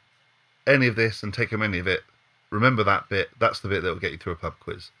to any of this and take home any of it, remember that bit. That's the bit that will get you through a pub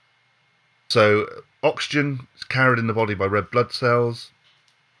quiz. So oxygen is carried in the body by red blood cells.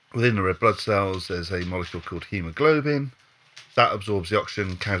 Within the red blood cells, there's a molecule called hemoglobin. That absorbs the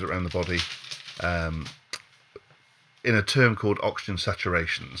oxygen, carries it around the body in a term called oxygen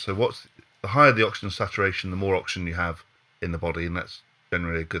saturation. So the higher the oxygen saturation, the more oxygen you have in the body, and that's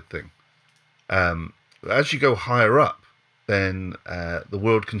generally a good thing. As you go higher up, then the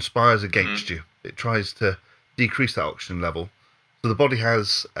world conspires against you. It tries to decrease that oxygen level. So the body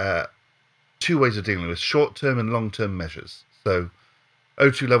has two ways of dealing with short-term and long-term measures. So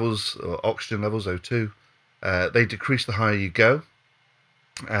O2 levels, or oxygen levels, O2, they decrease the higher you go.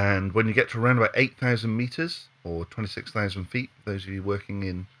 And when you get to around about 8,000 meters, or 26,000 feet, those of you working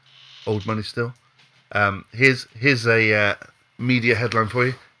in old money still, here's a media headline for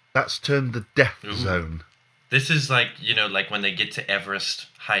you. That's turned the death zone. This is like when they get to Everest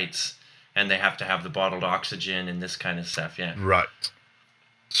heights and they have to have the bottled oxygen and this kind of stuff, yeah. Right.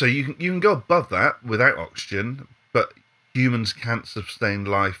 So you can go above that without oxygen, but humans can't sustain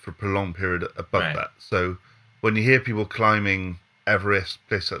life for a prolonged period above that. So when you hear people climbing Everest,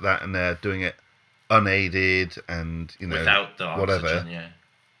 places like that, and they're doing it unaided and without the oxygen,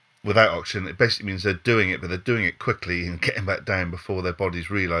 without oxygen, it basically means they're doing it, but they're doing it quickly and getting back down before their bodies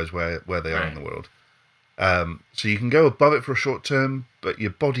realise where they are in the world. So you can go above it for a short term, but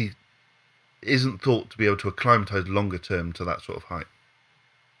your body isn't thought to be able to acclimatise longer term to that sort of height.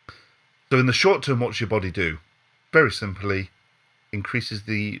 So in the short term, what's your body do? Very simply, increases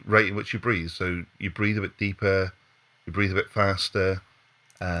the rate in which you breathe. So you breathe a bit deeper, you breathe a bit faster,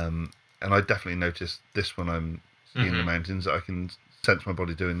 and I definitely noticed this when I'm skiing in the mountains, that I can sense my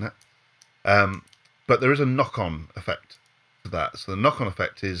body doing that. But there is a knock-on effect to that. So the knock-on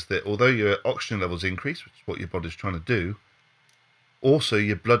effect is that although your oxygen levels increase, which is what your body's trying to do, also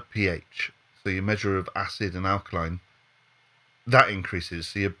your blood pH, so your measure of acid and alkaline, that increases.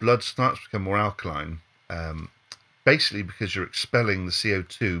 So your blood starts to become more alkaline, basically because you're expelling the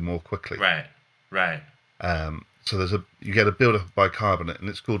CO2 more quickly. Right. So you get a build-up of bicarbonate, and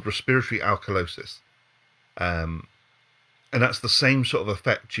it's called respiratory alkalosis. And that's the same sort of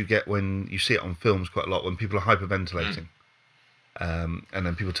effect you get when you see it on films quite a lot, when people are hyperventilating. And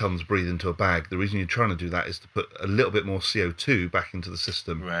then people tell them to breathe into a bag. The reason you're trying to do that is to put a little bit more CO2 back into the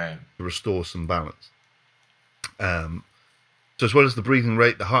system to restore some balance. So as well as the breathing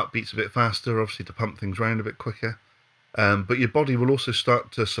rate, the heart beats a bit faster, obviously to pump things around a bit quicker. But your body will also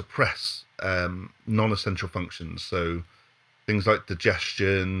start to suppress non-essential functions. So things like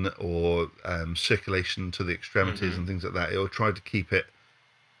digestion or circulation to the extremities and things like that. It'll try to keep it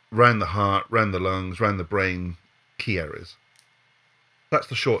round the heart, round the lungs, round the brain, key areas. That's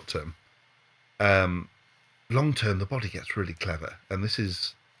the short term. Long term, the body gets really clever. And this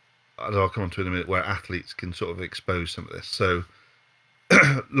is, I'll come on to in a minute, where athletes can sort of expose some of this. So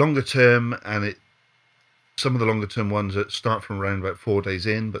longer term, and some of the longer term ones that start from around about 4 days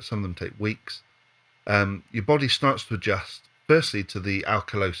in, but some of them take weeks. Your body starts to adjust, firstly, to the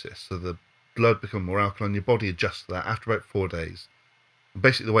alkalosis. So the blood becomes more alkaline. Your body adjusts to that after about 4 days. And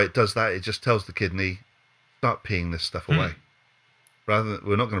basically, the way it does that, it just tells the kidney, start peeing this stuff away. Rather than,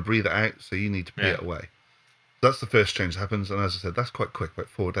 we're not going to breathe it out, so you need to pee it away. So that's the first change that happens. And as I said, that's quite quick, about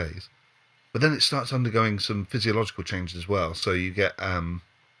 4 days. But then it starts undergoing some physiological changes as well. So you get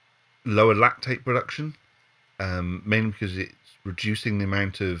lower lactate production, mainly because it's reducing the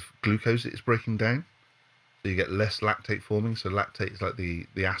amount of glucose it's breaking down. So you get less lactate forming. So lactate is like the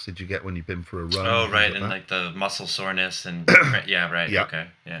acid you get when you've been for a run. Oh, right, and like the muscle soreness and okay,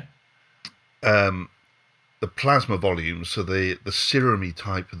 yeah. The plasma volume, so the serum-y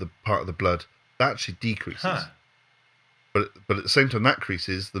type of the part of the blood, that actually decreases. But at the same time that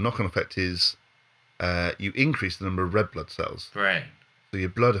increases, the knock-on effect is you increase the number of red blood cells. Right. So your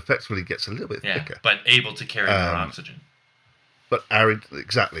blood effectively gets a little bit thicker. But able to carry more oxygen. but arid,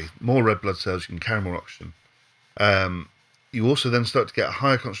 exactly. More red blood cells, you can carry more oxygen. You also then start to get a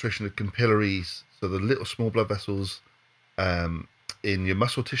higher concentration of capillaries, so the little small blood vessels in your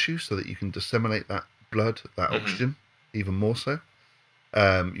muscle tissue, so that you can disseminate that blood, that oxygen, even more so.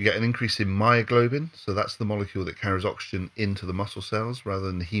 You get an increase in myoglobin, so that's the molecule that carries oxygen into the muscle cells rather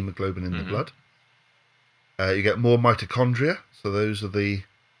than the hemoglobin in the blood. You get more mitochondria, so those are the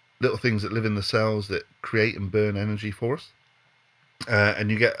little things that live in the cells that create and burn energy for us. And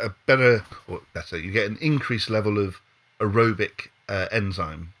you get you get an increased level of aerobic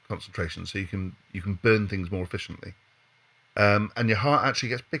enzyme concentration, so you can burn things more efficiently. And your heart actually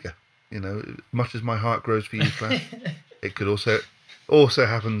gets bigger. Much as my heart grows for you, Flash, it could also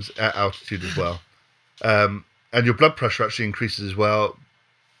happens at altitude as well. And your blood pressure actually increases as well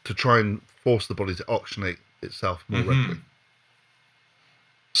to try and force the body to oxygenate itself more readily.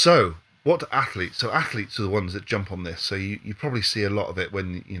 So, what do athletes? So athletes are the ones that jump on this. So you probably see a lot of it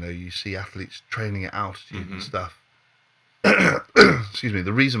when you see athletes training at altitude and stuff. Excuse me.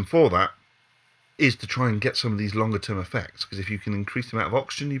 The reason for that is to try and get some of these longer term effects, because if you can increase the amount of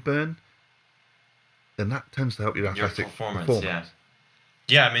oxygen you burn, then that tends to help your athletic performance.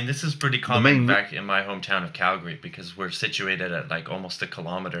 Yeah, I mean, this is pretty common back in my hometown of Calgary, because we're situated at like almost a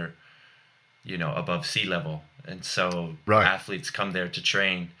kilometer, above sea level. And so athletes come there to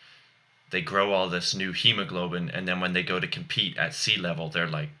train. They grow all this new hemoglobin, and then when they go to compete at sea level,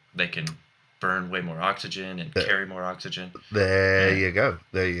 they can burn way more oxygen and carry more oxygen. There you go.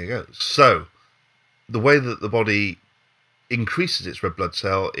 So, the way that the body increases its red blood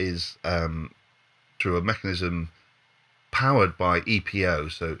cell is through a mechanism powered by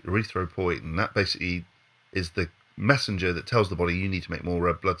EPO, so erythropoietin. That basically is the messenger that tells the body you need to make more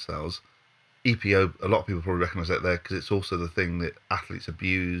red blood cells. EPO, a lot of people probably recognise that there, because it's also the thing that athletes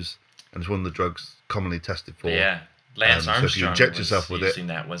abuse, and it's one of the drugs commonly tested for. Yeah, Lance Armstrong so if you inject yourself with using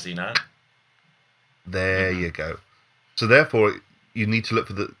that, was he not? There you go. So therefore, you need to look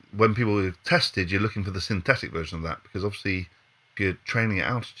for when people are tested, you're looking for the synthetic version of that, because obviously if you're training at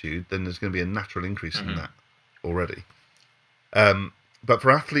altitude, then there's going to be a natural increase in that already. But for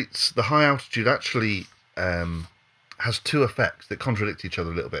athletes, the high altitude actually has two effects that contradict each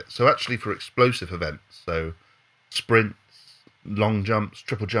other a little bit. So actually for explosive events, so sprints, long jumps,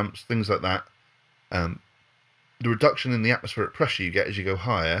 triple jumps, things like that, the reduction in the atmospheric pressure you get as you go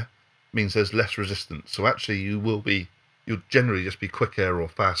higher means there's less resistance. So actually you'll generally just be quicker or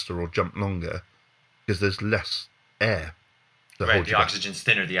faster or jump longer because there's less air. Right, the oxygen's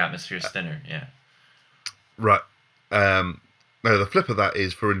thinner, the atmosphere's thinner, yeah. Right. Now, the flip of that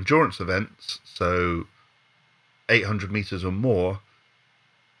is for endurance events, so 800 meters or more,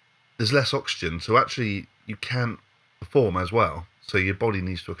 there's less oxygen, so actually you can't perform as well. So your body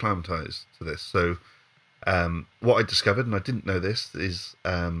needs to acclimatize to this. So what I discovered, and I didn't know this, is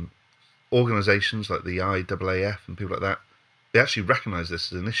organizations like the IAAF and people like that, they actually recognize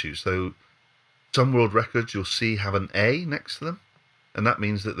this as an issue. So some world records you'll see have an A next to them, and that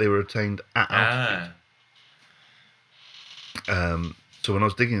means that they were attained at altitude. So when I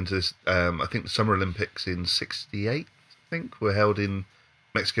was digging into this, I think the Summer Olympics in '68, were held in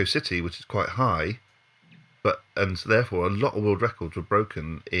Mexico City, which is quite high, and so therefore a lot of world records were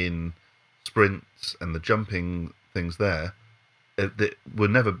broken in sprints and the jumping things there that were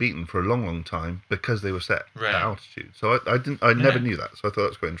never beaten for a long, long time because they were set at altitude. So I never knew that. So I thought that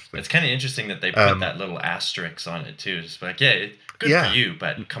was quite interesting. It's kind of interesting that they put that little asterisk on it too. Just like, good for you,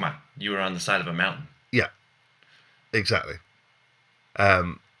 but come on, you were on the side of a mountain. Yeah, exactly.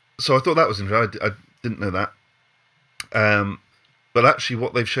 So I thought that was interesting. I didn't know that. But actually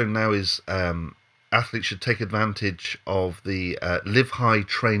what they've shown now is athletes should take advantage of the live high,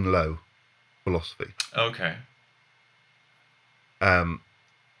 train low philosophy. Okay.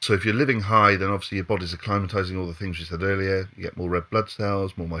 So if you're living high, then obviously your body's acclimatizing all the things we said earlier. You get more red blood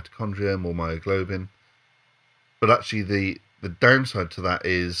cells, more mitochondria, more myoglobin. But actually the downside to that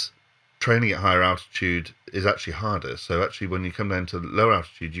is training at higher altitude is actually harder. So actually when you come down to lower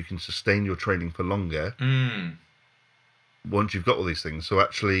altitude, you can sustain your training for longer once you've got all these things. So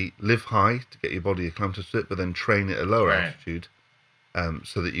actually live high to get your body acclimatized to it, but then train at a lower altitude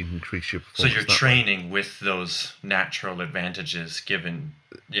so that you can increase your performance. So you're training with those natural advantages given,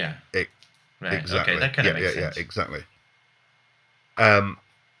 Exactly. Okay, that kind of makes sense. Yeah, exactly.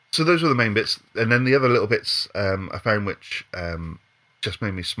 So those were the main bits. And then the other little bits I found which just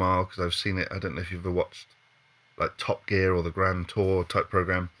made me smile because I've seen it. I don't know if you've ever watched like Top Gear or the Grand Tour type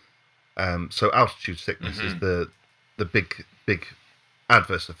program. So altitude sickness is the big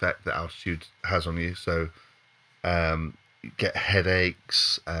adverse effect that altitude has on you. So you get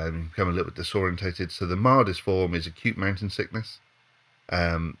headaches, you become a little bit disorientated. So the mildest form is acute mountain sickness.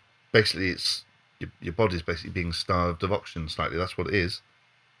 Basically, it's your body's basically being starved of oxygen slightly. That's what it is.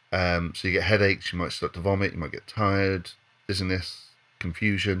 So you get headaches, you might start to vomit, you might get tired, dizziness,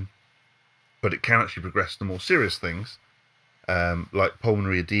 confusion. But it can actually progress to more serious things, like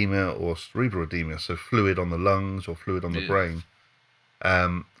pulmonary edema or cerebral edema, so fluid on the lungs or fluid on the brain.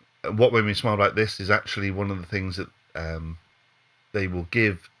 What made me smile like this is actually one of the things that they will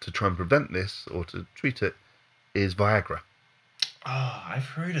give to try and prevent this or to treat it is Viagra. Oh, I've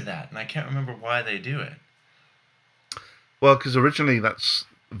heard of that, and I can't remember why they do it. Well, because originally that's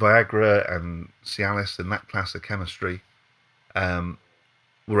Viagra and Cialis and that class of chemistry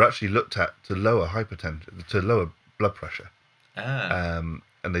were actually looked at to lower hypertension, to lower blood pressure. And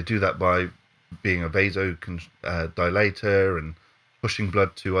they do that by being a vasodilator and pushing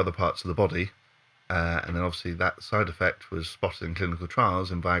blood to other parts of the body. And then obviously that side effect was spotted in clinical trials,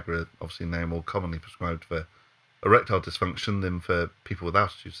 and Viagra obviously now more commonly prescribed for erectile dysfunction than for people with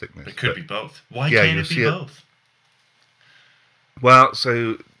altitude sickness. It could be both. Why can't it be both? Well,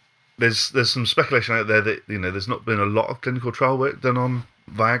 so there's some speculation out there that, there's not been a lot of clinical trial work done on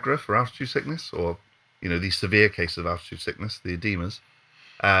Viagra for altitude sickness, or, these severe cases of altitude sickness, the edemas.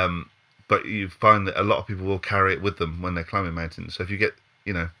 But you find that a lot of people will carry it with them when they're climbing mountains. So if you get,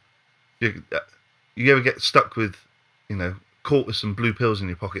 you ever get stuck with, caught with some blue pills in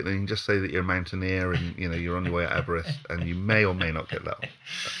your pocket, then you can just say that you're a mountaineer and, you're on your way to Everest, and you may or may not get that.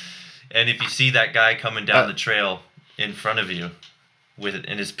 And if you see that guy coming down the trail in front of you,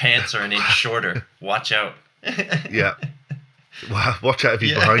 and his pants are an inch shorter, watch out. Yeah. Well, watch out if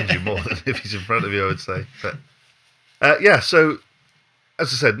he's behind you more than if he's in front of you, I would say. But so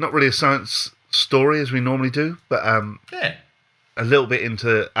as I said, not really a science story as we normally do, but a little bit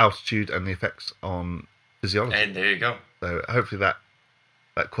into altitude and the effects on physiology. And there you go. So hopefully that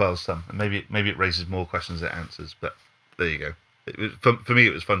quells some, and maybe it raises more questions than it answers. But there you go. For me,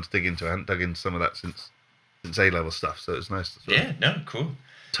 it was fun to dig into. I hadn't dug into some of that since A-level stuff, so it was nice to cool.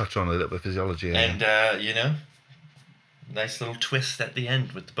 touch on a little bit of physiology. And nice little twist at the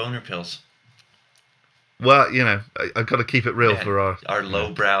end with the boner pills. Well, I've got to keep it real for our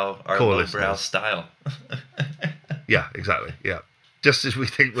lowbrow style. Yeah, exactly. Yeah, just as we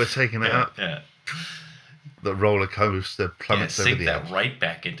think we're taking it up. Yeah. The roller coaster plummets over the edge. Sink that right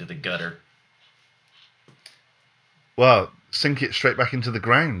back into the gutter. Well, sink it straight back into the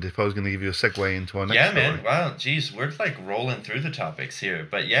ground. If I was going to give you a segue into our next story. Yeah, man. Wow, geez, we're like rolling through the topics here.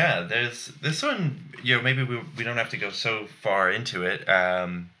 But yeah, there's this one. Maybe we don't have to go so far into it.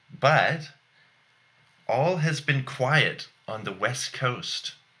 But all has been quiet on the West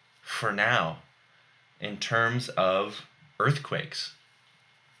Coast for now in terms of earthquakes.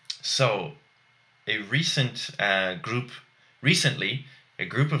 So, a group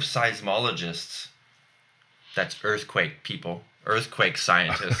of seismologists, that's earthquake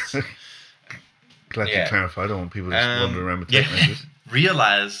scientists. Glad you clarified. I don't want people just wandering around with tape measures.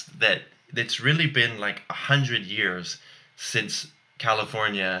 Realized that it's really been like 100 years since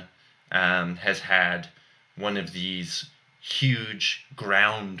California has had one of these huge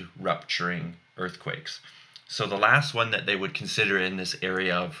ground rupturing earthquakes. So the last one that they would consider in this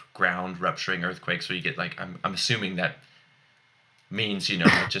area of ground rupturing earthquakes, where you get like, I'm assuming that means,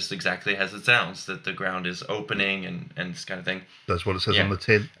 just exactly as it sounds, that the ground is opening and this kind of thing. That's what it says on the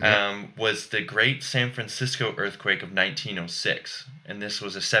tin. Was the Great San Francisco earthquake of 1906. And this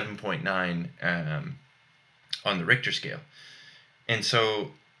was a 7.9 on the Richter scale. And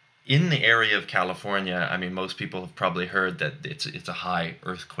so in the area of California, I mean, most people have probably heard that it's a high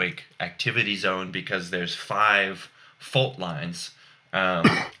earthquake activity zone because there's 5 fault lines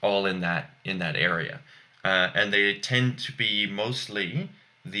all in that area. And they tend to be mostly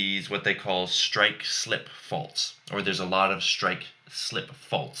these, what they call strike-slip faults, or there's a lot of strike-slip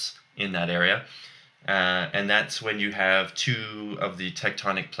faults in that area. And that's when you have 2 of the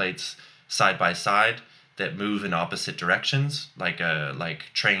tectonic plates side by side that move in opposite directions, like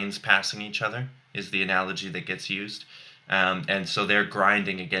trains passing each other is the analogy that gets used. And so they're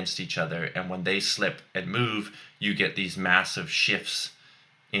grinding against each other, and when they slip and move, you get these massive shifts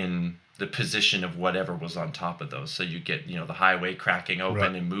in the position of whatever was on top of those. So you get, the highway cracking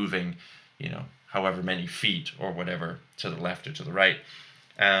open and moving, however many feet or whatever to the left or to the right.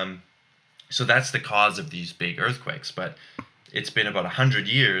 So that's the cause of these big earthquakes. But it's been about 100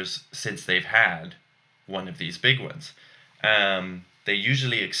 years since they've had one of these big ones. They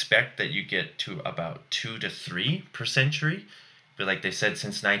usually expect that you get to about 2 to 3 per century. But like they said,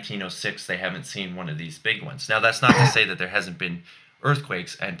 since 1906, they haven't seen one of these big ones. Now, that's not to say that there hasn't been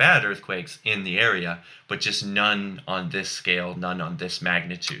earthquakes and bad earthquakes in the area, but just none on this scale, none on this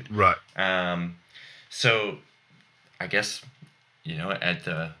magnitude. Right. So I guess,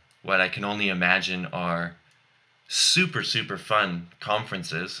 at what I can only imagine are super, super fun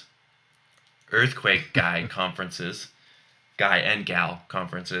conferences, earthquake guy conferences, guy and gal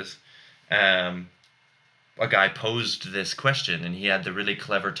conferences. A guy posed this question, and he had the really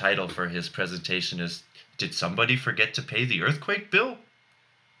clever title for his presentation is, "Did somebody forget to pay the earthquake bill?"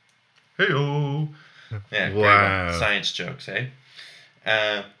 Hey-o. Yeah, Wow. great one. Science jokes, eh?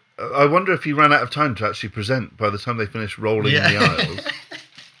 I wonder if he ran out of time to actually present by the time they finished rolling in the aisles.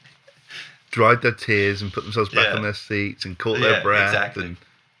 Dried their tears and put themselves back on their seats and caught their breath and,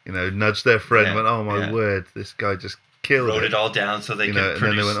 nudged their friend and went, "Oh my word, this guy just killed Wrote it all down so they could produce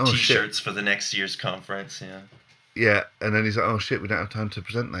and then they went, T-shirts for the next year's conference, Yeah, and then he's like, "Oh shit, we don't have time to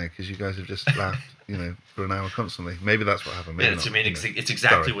present now because you guys have just laughed, for an hour constantly." Maybe that's what happened. Maybe it's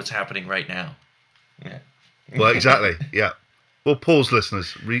exactly what's happening right now. Yeah. Well, exactly. Yeah. Well, pause,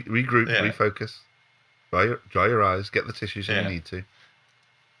 listeners. Regroup, refocus. Dry your eyes. Get the tissues if you need to.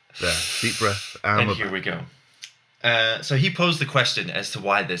 There. Deep breath. And here we go. So he posed the question as to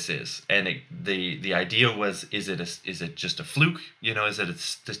why this is, and the idea was: is it just a fluke? Is it a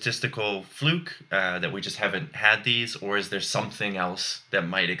statistical fluke that we just haven't had these, or is there something else that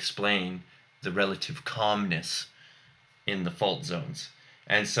might explain the relative calmness in the fault zones?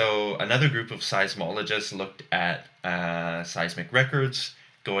 And so another group of seismologists looked at seismic records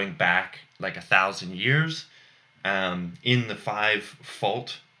going back like 1,000 years in the 5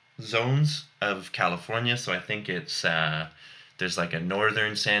 fault zones of California. So I think it's there's like a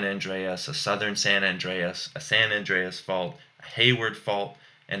northern San Andreas, a southern San Andreas, a San Andreas fault, a Hayward fault,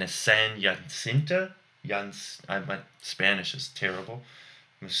 and a San Jacinto. My Spanish is terrible.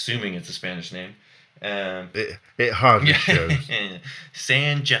 I'm assuming it's a Spanish name. It hardly shows.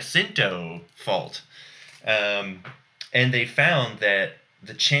 San Jacinto fault. And they found that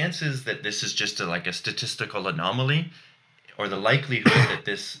the chances that this is just like a statistical anomaly, or the likelihood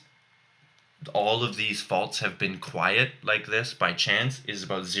that all of these faults have been quiet like this by chance, is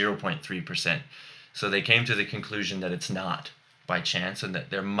about 0.3%. So they came to the conclusion that it's not by chance, and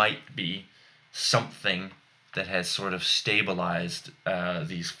that there might be something that has sort of stabilized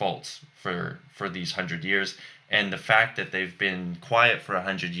these faults for these 100 years. And the fact that they've been quiet for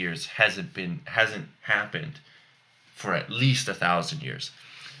 100 years hasn't happened for at least 1,000 years.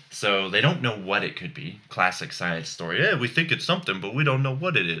 So they don't know what it could be. Classic science story. Yeah, we think it's something, but we don't know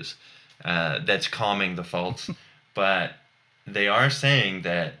what it is. That's calming the faults. But they are saying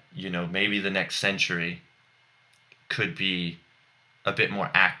that, maybe the next century could be a bit more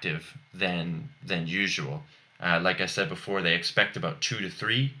active than usual. Like I said before, they expect about 2 to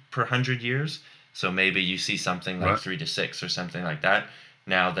 3 per 100 years. So maybe you see something like 3 to 6 or something like that.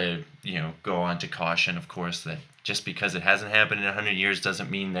 Now they, go on to caution, of course, that just because it hasn't happened in 100 years doesn't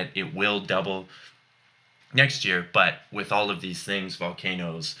mean that it will double next year. But with all of these things,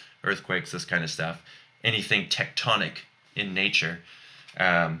 volcanoes, earthquakes, this kind of stuff, anything tectonic in nature,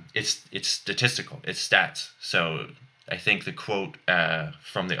 it's statistical, it's stats. So I think the quote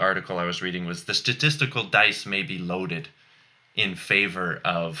from the article I was reading was, "The statistical dice may be loaded in favor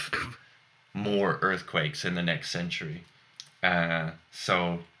of more earthquakes in the next century."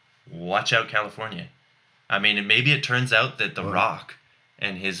 So watch out, California. I mean, maybe it turns out that The Rock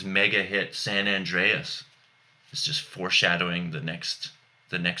and his mega hit San Andreas is just foreshadowing the next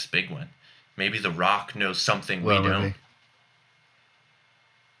big one. Maybe The Rock knows something we don't. Maybe.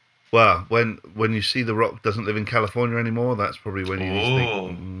 Well, when you see The Rock doesn't live in California anymore, that's probably when you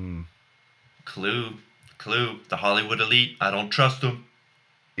just think, Clue. The Hollywood elite. I don't trust them.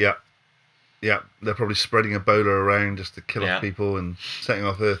 Yeah. Yeah, they're probably spreading Ebola around just to kill off people and setting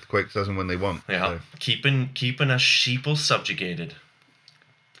off earthquakes as and when they want. Yeah, so. Keeping us sheeple subjugated.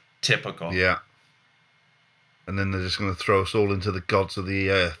 Typical. Yeah. And then they're just going to throw us all into the gods of the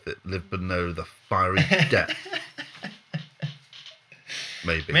earth that live below the fiery depth.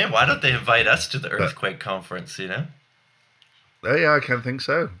 Maybe. Man, why don't they invite us to the earthquake conference, Oh, yeah, I can think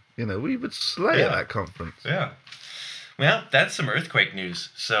so. We would slay at that conference. Yeah. Well, that's some earthquake news.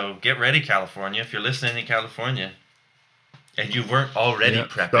 So get ready, California. If you're listening in California and you weren't already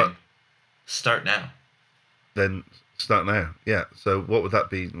prepping, start now. Then start now. Yeah. So what would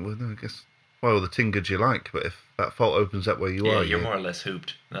that be? Well, I guess, the tingage you like. But if that fault opens up where you are, you're more or less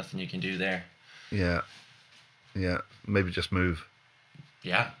hooped. Nothing you can do there. Yeah. Yeah. Maybe just move.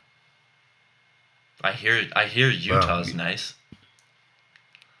 Yeah. I hear Utah's nice.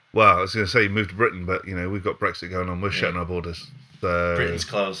 Well, I was going to say move to Britain, but, we've got Brexit going on. We're shutting our borders. So... Britain's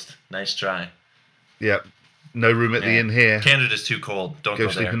closed. Nice try. Yeah. no room at the inn here. Canada's too cold. Don't go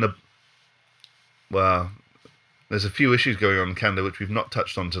sleep there. in the. Well, there's a few issues going on in Canada which we've not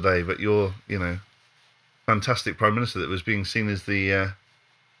touched on today, but you're, fantastic Prime Minister that was being seen as the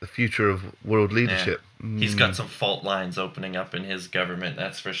future of world leadership. Yeah. He's got some fault lines opening up in his government,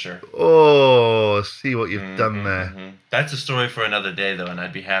 that's for sure. Oh, see what you've done there. Mm-hmm. That's a story for another day, though, and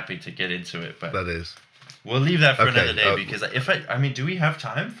I'd be happy to get into it. But that is. We'll leave that for another day because do we have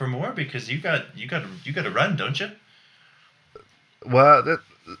time for more? Because you got to run, don't you? Well,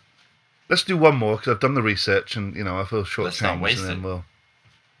 let's do one more because I've done the research and I feel short. Let's not waste it.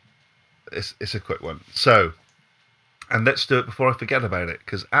 It's a quick one. So, and let's do it before I forget about it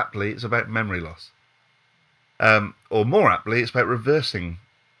because aptly it's about memory loss. Or more aptly, it's about reversing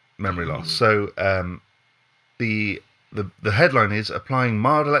memory loss. So, the headline is applying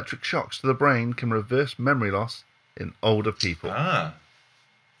mild electric shocks to the brain can reverse memory loss in older people. Ah.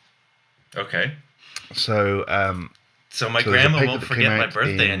 Okay. So, so my grandma won't forget my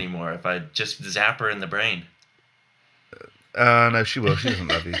birthday anymore if I just zap her in the brain. No, she will. She doesn't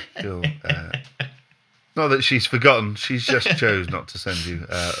love you. She'll. Not that she's forgotten. She's just chose not to send you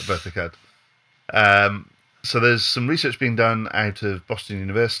a birthday card. So there's some research being done out of Boston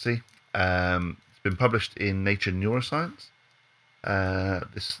University. It's been published in Nature Neuroscience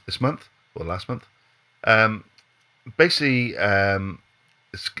this month or last month. Basically, one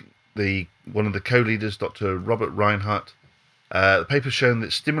of the co-leaders, Dr. Robert Reinhardt, the paper's shown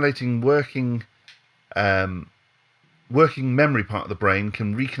that stimulating working memory part of the brain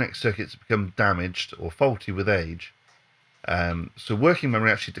can reconnect circuits that become damaged or faulty with age. So working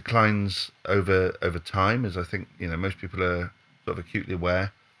memory actually declines over time, as I think most people are sort of acutely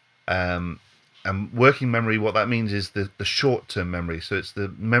aware. And working memory, what that means is the short-term memory. So it's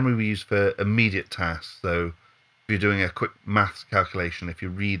the memory we use for immediate tasks. So if you're doing a quick maths calculation, if you're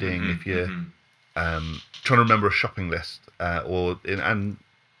reading, if you're trying to remember a shopping list, and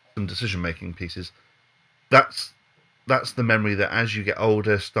some decision-making pieces, that's the memory that as you get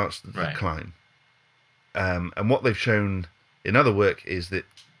older starts to decline. And what they've shown in other work is that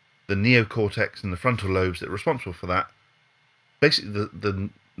the neocortex and the frontal lobes that are responsible for that, basically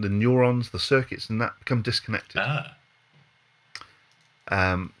the neurons, the circuits, and that become disconnected.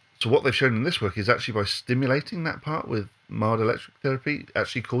 So what they've shown in this work is actually by stimulating that part with mild electric therapy,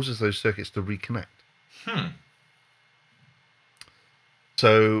 actually causes those circuits to reconnect.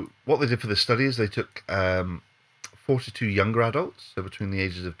 So what they did for this study is they took 42 younger adults, so between the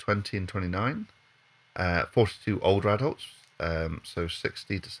ages of 20 and 29, 42 older adults, so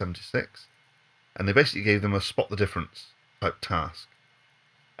 60 to 76, and they basically gave them a spot the difference type task.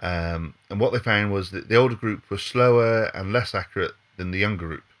 And what they found was that the older group was slower and less accurate than the younger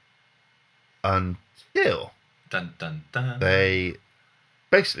group until they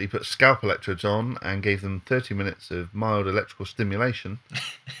basically put scalp electrodes on and gave them 30 minutes of mild electrical stimulation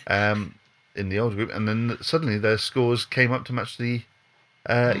in the older group, and then suddenly their scores came up to match the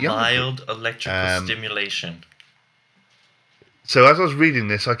younger mild group. Electrical stimulation. So as I was reading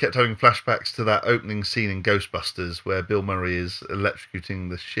this, I kept having flashbacks to that opening scene in Ghostbusters where Bill Murray is electrocuting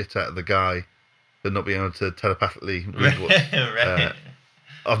the shit out of the guy for not being able to telepathically read what's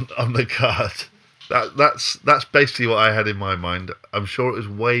on the card. That's basically what I had in my mind. I'm sure it was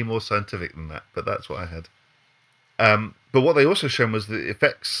way more scientific than that, but that's what I had. But what they also shown was the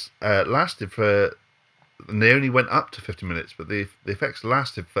effects lasted for, and they only went up to 50 minutes, but the effects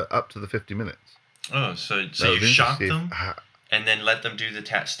lasted for up to the 50 minutes. Oh, so you shock them and then let them do the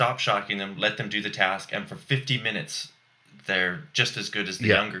task. Stop shocking them, let them do the task, and for 50 minutes they're just as good as the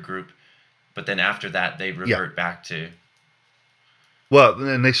younger group. But then after that they revert back to. Well,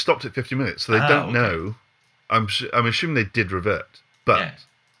 and they stopped at 50 minutes, so they don't know. I'm assuming they did revert, but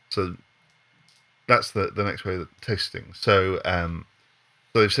so that's the next way of testing. So so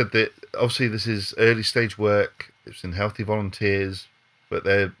they've said that obviously this is early stage work. It's in healthy volunteers, but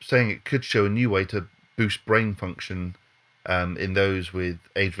they're saying it could show a new way to boost brain function in those with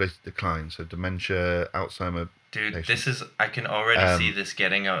age-related decline, so dementia, Alzheimer. Dude, patients. I can already see this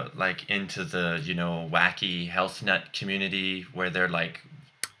getting into the wacky health nut community where they're like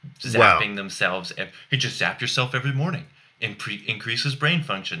zapping themselves. You just zap yourself every morning. Increases brain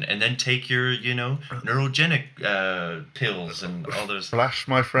function, and then take your neurogenic pills and all those. Flash,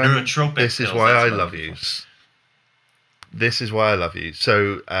 my friend. Neurotropic this is pills, why I love you. This is why I love you.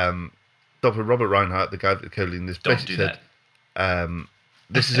 So, Dr. Robert Reinhardt, the guy that co-leading this, basically said,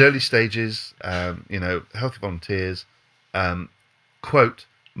 this is early stages. Healthy volunteers. Quote: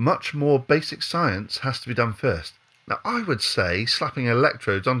 much more basic science has to be done first. Now, I would say slapping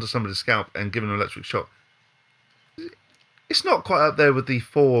electrodes onto somebody's scalp and giving an electric shock it's not quite up there with the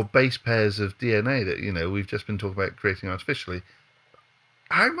 4 base pairs of DNA that we've just been talking about creating artificially.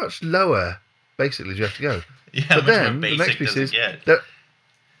 How much lower, basically, do you have to go? Yeah, but then the next piece is that,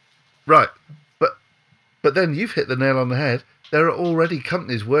 right, but then you've hit the nail on the head. There are already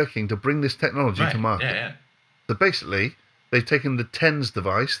companies working to bring this technology to market. Yeah. So basically, they've taken the TENS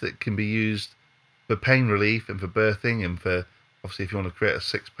device that can be used for pain relief and for birthing and for, obviously, if you want to create a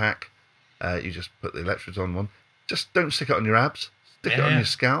 6-pack, you just put the electrodes on one. Just don't stick it on your abs. Stick it on your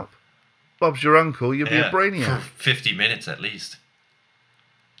scalp. Bob's your uncle. You'll be a brainiac. For 50 minutes at least.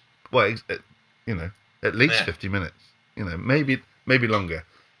 Well, at least 50 minutes. Maybe longer.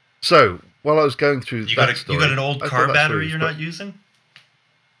 So while I was going through you got an old car battery you're not using?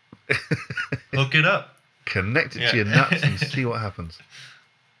 Hook it up. Connect it to your nuts and see what happens.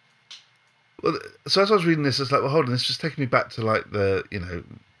 Well, so as I was reading this, it's like, well, hold on, this just taking me back to like the,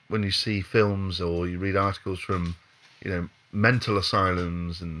 when you see films or you read articles from, mental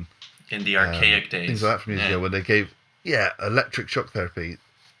asylums and in the archaic days, things like that from years ago, when they gave electric shock therapy,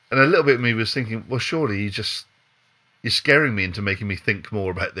 and a little bit of me was thinking, well, surely you're scaring me into making me think more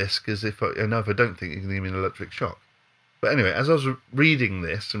about this, because if I don't think, you can give me an electric shock. But anyway, as I was reading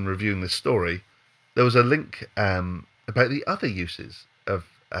this and reviewing this story, there was a link about the other uses of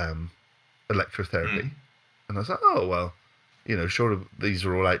electrotherapy. And I was like, oh, well, sure, these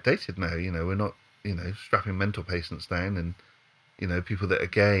are all outdated now. We're not, strapping mental patients down and, people that are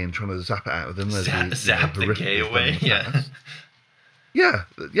gay and trying to zap it out of them. Zap the gay away, yeah. Yeah,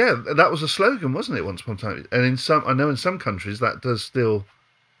 that was a slogan, wasn't it, once upon a time? And I know in some countries that does still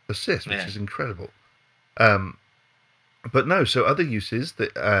persist, which is incredible. But no, so other uses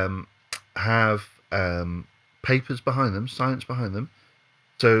that have papers behind them, science behind them.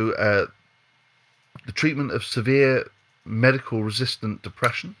 So the treatment of severe medical resistant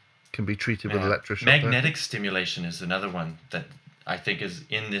depression can be treated with electroshock. Magnetic stimulation is another one that I think is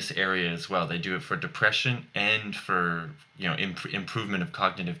in this area as well. They do it for depression and for improvement of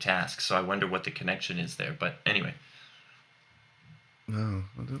cognitive tasks. So I wonder what the connection is there. But anyway. No,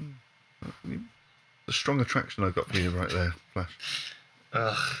 I don't. The strong attraction I got for you right there, Flash.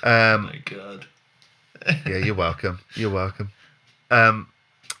 Oh my God. Yeah, you're welcome. You're welcome.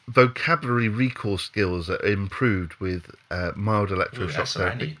 Vocabulary recall skills are improved with mild electroshock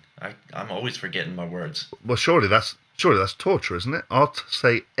therapy. I'm always forgetting my words. Well, surely that's torture, isn't it? I'll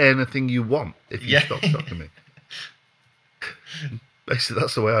say anything you want if you stop shocking me. Basically,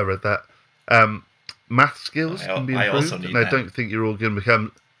 that's the way I read that. Math skills can be improved. I also need that. Don't think you're all going to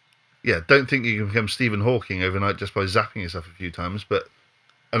become. Yeah, don't think you can become Stephen Hawking overnight just by zapping yourself a few times.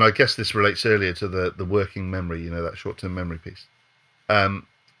 And I guess this relates earlier to the working memory, that short-term memory piece.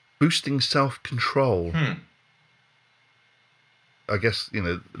 Boosting self-control. I guess,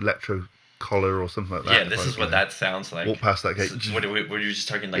 electro collar or something like that. Yeah, this is what that sounds like. Walk past that gate. So were you just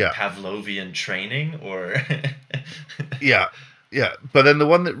talking like Pavlovian training or? Yeah. But then the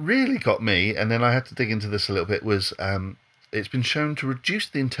one that really got me, and then I had to dig into this a little bit, was it's been shown to reduce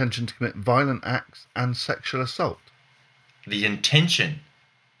the intention to commit violent acts and sexual assault. The intention.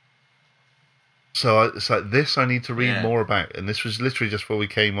 So it's like this I need to read more about. And this was literally just before we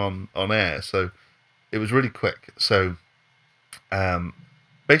came on air. So it was really quick. So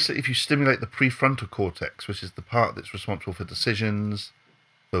basically, if you stimulate the prefrontal cortex, which is the part that's responsible for decisions,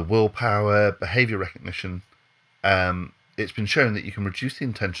 for willpower, behavior recognition, it's been shown that you can reduce the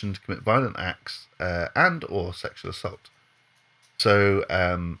intention to commit violent acts and or sexual assault. So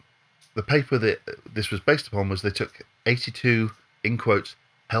the paper that this was based upon was they took 82, in quotes,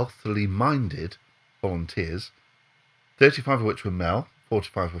 healthily minded volunteers, 35 of which were male,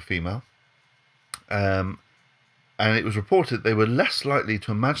 45 were female, and it was reported they were less likely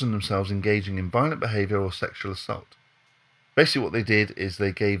to imagine themselves engaging in violent behaviour or sexual assault. Basically what they did is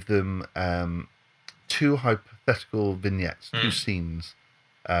they gave them 2 hypothetical vignettes, 2 scenes,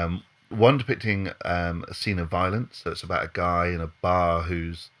 one depicting a scene of violence, so it's about a guy in a bar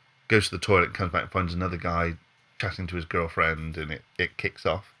who goes to the toilet and comes back and finds another guy chatting to his girlfriend, and it kicks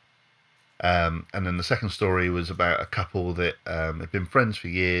off. And then the second story was about a couple that had been friends for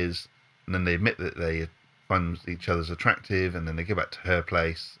years, and then they admit that they find each other's attractive, and then they go back to her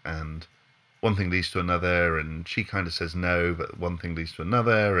place, and one thing leads to another, and she kind of says no, but one thing leads to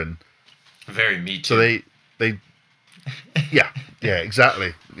another, and very Me Too. So they yeah,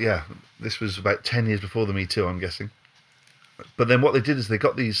 exactly. Yeah, this was about 10 years before the Me Too, I'm guessing. But then what they did is they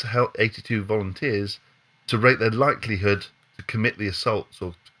got these 82 volunteers to rate their likelihood to commit the assaults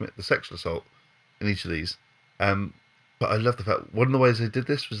or to commit the sexual assault in each of these. But I love the fact, one of the ways they did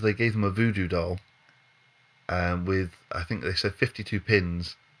this was they gave them a voodoo doll with, I think they said 52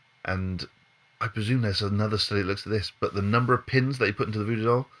 pins, and I presume there's another study that looks at this, but the number of pins that you put into the voodoo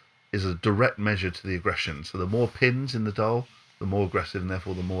doll is a direct measure to the aggression. So the more pins in the doll, the more aggressive, and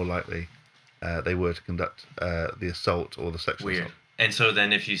therefore the more likely they were to conduct the assault or the sexual Weird. assault. And so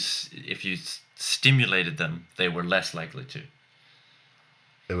then if you stimulated them, they were less likely to.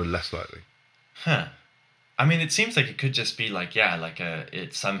 They were less likely. Huh. I mean, it seems like it could just be like,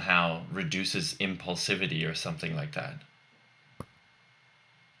 it somehow reduces impulsivity or something like that.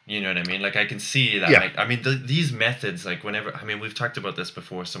 You know what I mean? Like, I can see that. Yeah. I mean, these methods, like, we've talked about this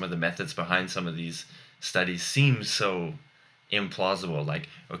before, some of the methods behind some of these studies seem so implausible. Like,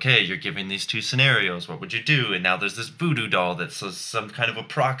 okay, you're giving these two scenarios, what would you do? And now there's this voodoo doll that's some kind of a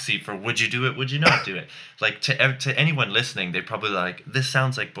proxy for would you do it, would you not do it? Like, to anyone listening, they're probably like, this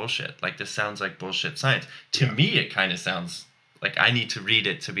sounds like bullshit. Like, this sounds like bullshit science. To me, it kind of sounds like I need to read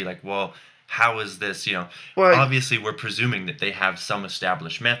it to be like, well, how is this, Well, obviously we're presuming that they have some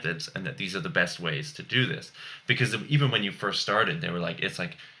established methods and that these are the best ways to do this. Because even when you first started, they were like, it's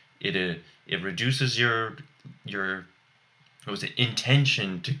like, it reduces your what was it,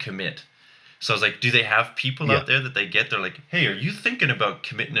 intention to commit. So I was like, do they have people out there that they get? They're like, hey, are you thinking about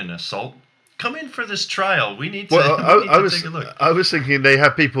committing an assault? Come in for this trial. We need to, take a look. I was thinking they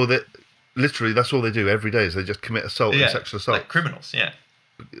have people that literally that's all they do every day is they just commit assault and sexual assault. Like criminals, yeah.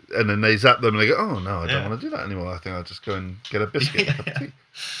 And then they zap them and they go, oh no, I don't want to do that anymore. I think I'll just go and get a biscuit and a cup of tea.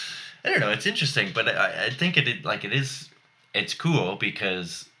 I don't know. It's interesting, but I think it's cool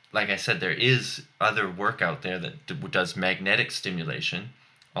because, like I said, there is other work out there that does magnetic stimulation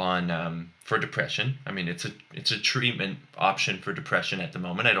on for depression. I mean, it's a treatment option for depression at the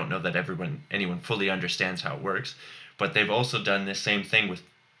moment. I don't know that anyone fully understands how it works, but they've also done this same thing with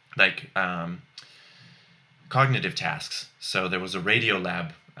like cognitive tasks. So there was a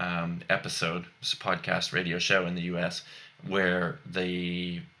Radiolab episode, it's a podcast radio show in the U.S., where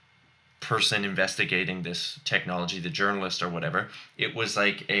the person investigating this technology, the journalist or whatever, it was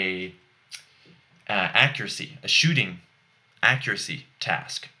like a shooting accuracy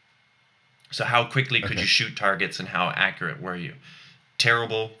task. So how quickly could you shoot targets and how accurate were you?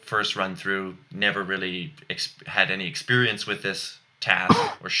 Terrible first run through, never really had any experience with this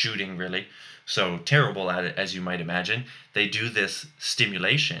task or shooting really. So terrible at it, as you might imagine. They do this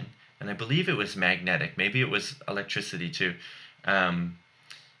stimulation, and I believe it was magnetic. Maybe it was electricity too. And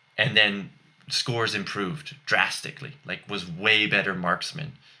then scores improved drastically, like was way better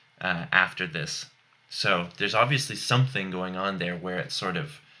marksman after this. So there's obviously something going on there where it sort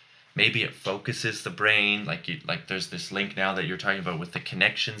of, maybe it focuses the brain, like there's this link now that you're talking about with the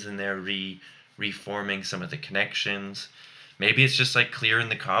connections in there, reforming some of the connections. Maybe it's just like clearing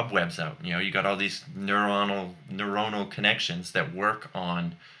the cobwebs out. You got all these neuronal connections that work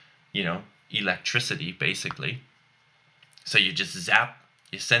on, electricity basically. So you just zap,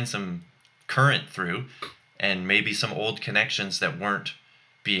 you send some current through, and maybe some old connections that weren't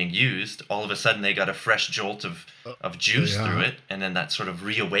being used, all of a sudden they got a fresh jolt of juice through it, and then that sort of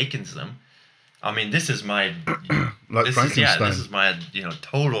reawakens them. I mean, this is my like Frankenstein. This is my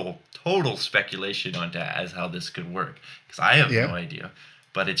total speculation on as how this could work, because I have no idea.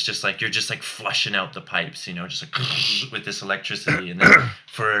 But it's just like you're just like flushing out the pipes, just like with this electricity, and then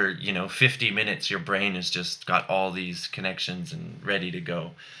for 50 minutes your brain has just got all these connections and ready to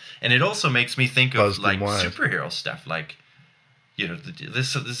go. And it also makes me think of like superhero stuff, like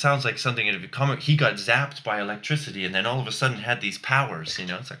this sounds like something in a comic. He got zapped by electricity and then all of a sudden had these powers.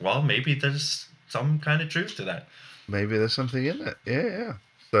 It's like, well, maybe there's some kind of truth to that. Maybe there's something in it. Yeah.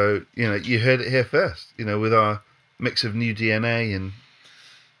 So you heard it here first. With our mix of new DNA and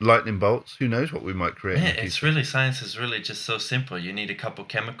lightning bolts, who knows what we might create. Yeah, science is really just so simple. You need a couple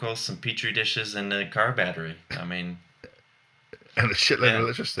chemicals, some petri dishes, and a car battery. I mean, and a shitload of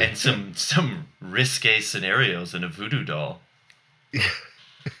electricity, and some risque scenarios in a voodoo doll.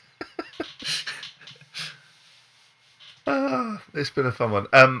 It's been a fun one.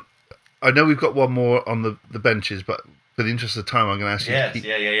 I know we've got one more on the benches, but for the interest of time, I'm going to ask you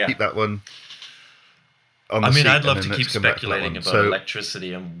to keep that one on the seat. I'd love to keep speculating about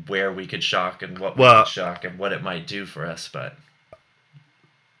electricity and where we could shock and what we could shock and what it might do for us, but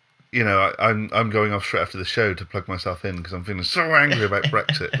I'm going off straight after the show to plug myself in because I'm feeling so angry about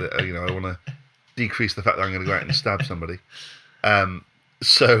Brexit that I want to decrease the fact that I'm going to go out and stab somebody.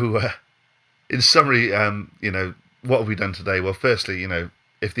 So in summary, what have we done today? Well, firstly,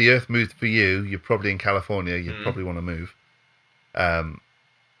 if the Earth moved for you, you're probably in California. You'd probably want to move. I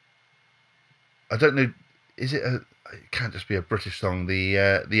don't know. Is it it can't just be a British song. The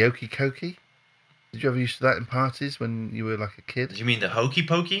Okie Kokie. Did you ever used to that in parties when you were like a kid? You mean the Hokey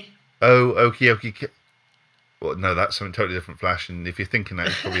Pokey? Oh, Okie Okie. Well, no, that's something totally different, Flash. And if you're thinking that,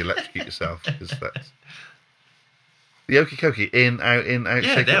 you probably electrocute yourself because that's the Okie Kokie. In, out,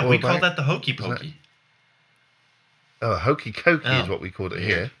 Yeah, shake it all we back. call that the Hokey Pokey. Oh, Hokey Kokie is Oh, what we called it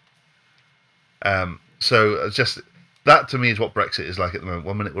weird. here. So it's just that to me is what Brexit is like at the moment.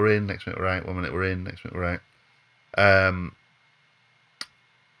 1 minute we're in, next minute we're out. 1 minute we're in, next minute we're out.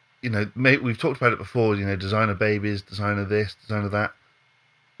 You know, we've talked about it before. You know, designer babies, designer this, designer that.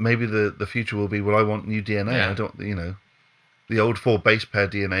 Maybe the future will be, well, I want new DNA. Yeah. I don't, you know, the old 4 base pair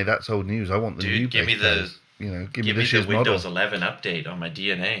DNA. That's old news. I want the new Dude, give me base the pairs. You know, give me give me this the year's Windows model. 11 update on my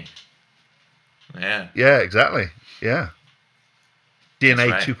DNA. Yeah. Yeah, exactly. Yeah. DNA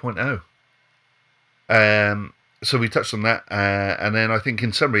That's right. 2.0. So we touched on that, and then I think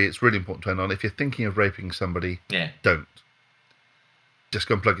in summary, it's really important to end on. If you're thinking of raping somebody, Yeah. don't. Just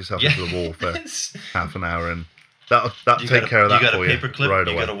go and plug yourself into the wall for Yes. half an hour, and that'll You take got care of that you got for a paper clip, you right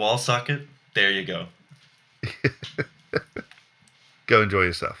you away. got a wall socket. There you go. Go enjoy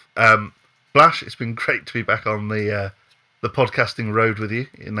yourself. Flash, it's been great to be back on the podcasting road with you.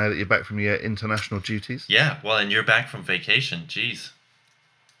 Now that you're back from your international duties. Yeah. Well, and you're back from vacation. Jeez.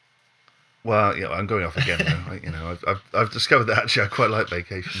 Well, yeah, I'm going off again now. You know, I've discovered that actually I quite like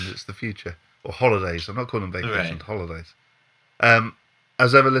vacations. It's the future or holidays. I'm not calling them vacations, Right. holidays.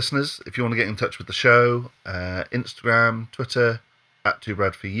 As ever, listeners, if you want to get in touch with the show, Instagram, Twitter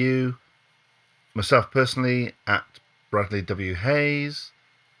 @2brad4you, myself personally @Bradley W Hayes.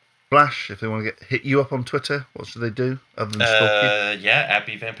 Flash, if they want to hit you up on Twitter, what should they do other than stalk you? Yeah,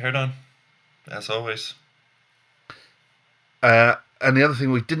 @bvamperdon, as always. And the other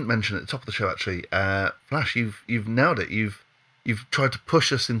thing we didn't mention at the top of the show, actually, Flash, you've nailed it. You've tried to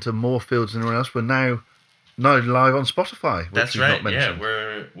push us into more fields than anyone else. We're now live on Spotify. Which That's we've right. Not Yeah,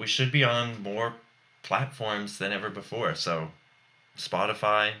 mentioned. we should be on more platforms than ever before. So,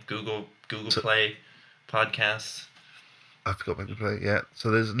 Spotify, Google Play, podcasts. I forgot about the play. Yeah, so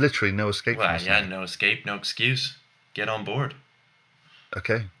there's literally no escape from Well, this yeah, now. no escape, no excuse. Get on board.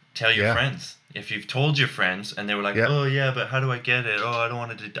 Okay. Tell your Yeah. friends. If you've told your friends and they were like, Yeah. "Oh yeah, but how do I get it? Oh, I don't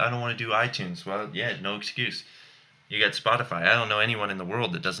want to do iTunes." Well, yeah, no excuse. You got Spotify. I don't know anyone in the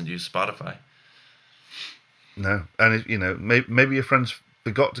world that doesn't use Spotify. No, and you know, maybe your friends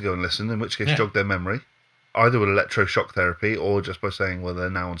forgot to go and listen, in which case Yeah. jog their memory, either with electroshock therapy or just by saying, well, they're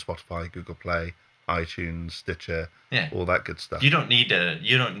now on Spotify, Google Play, iTunes, Stitcher, Yeah. all that good stuff. You don't need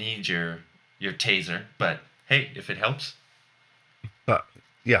your taser, but hey, if it helps. But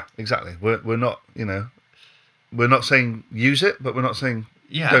yeah, exactly. We're not, you know, we're not saying use it, but we're not saying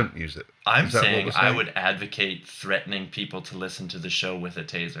Yeah. don't use it. I'm Is that what saying we're I would advocate threatening people to listen to the show with a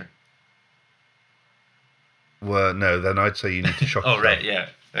taser. Well, no, then I'd say you need to shock Oh, yourself, right, yeah.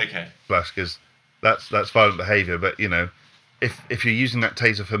 Okay. Flash, because that's violent behaviour. But you know, if you're using that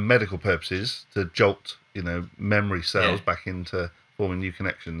taser for medical purposes to jolt, you know, memory cells Yeah. back into forming new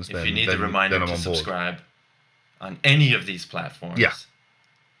connections, If then you need then, the reminder then I'm to on board. subscribe on any of these platforms. Yeah.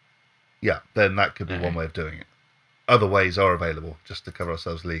 Yeah, then that could be one Okay. way of doing it. Other ways are available just to cover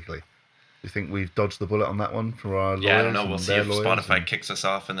ourselves legally. You think we've dodged the bullet on that one for our lawyers? Yeah, I don't know. and We'll see their if lawyers Spotify and- kicks us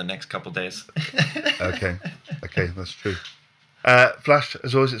off in the next couple days. Okay, that's true. Flash,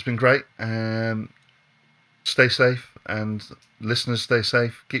 as always, it's been great. Stay safe, and listeners, stay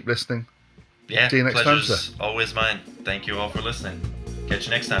safe. Keep listening. Yeah, See you next time, pleasure's sir. always mine. Thank you all for listening. Catch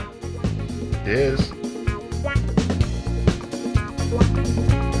you next time. Cheers.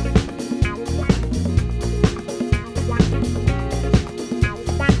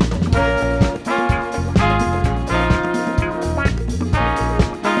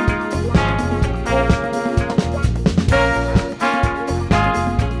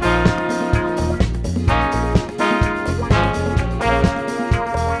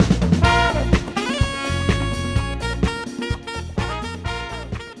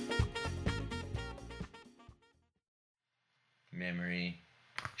 Memory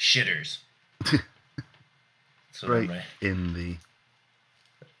shitters. That's what I'm Right writing. in the.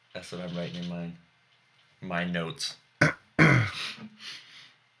 That's what I'm writing in my notes.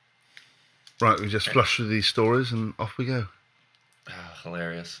 Right, we just flush through these stories and off we go. Ah,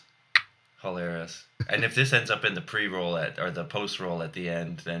 hilarious. And if this ends up in the pre-roll or the post-roll at the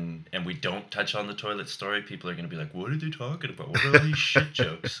end, then and we don't touch on the toilet story, people are going to be like, "What are they talking about? What are all these shit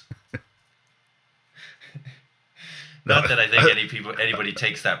jokes?" Not that I think anybody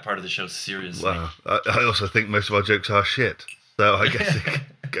takes that part of the show seriously. Well, I also think most of our jokes are shit. So I guess it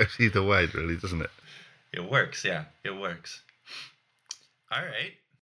goes either way, really, doesn't it? It works, yeah. It works. All right.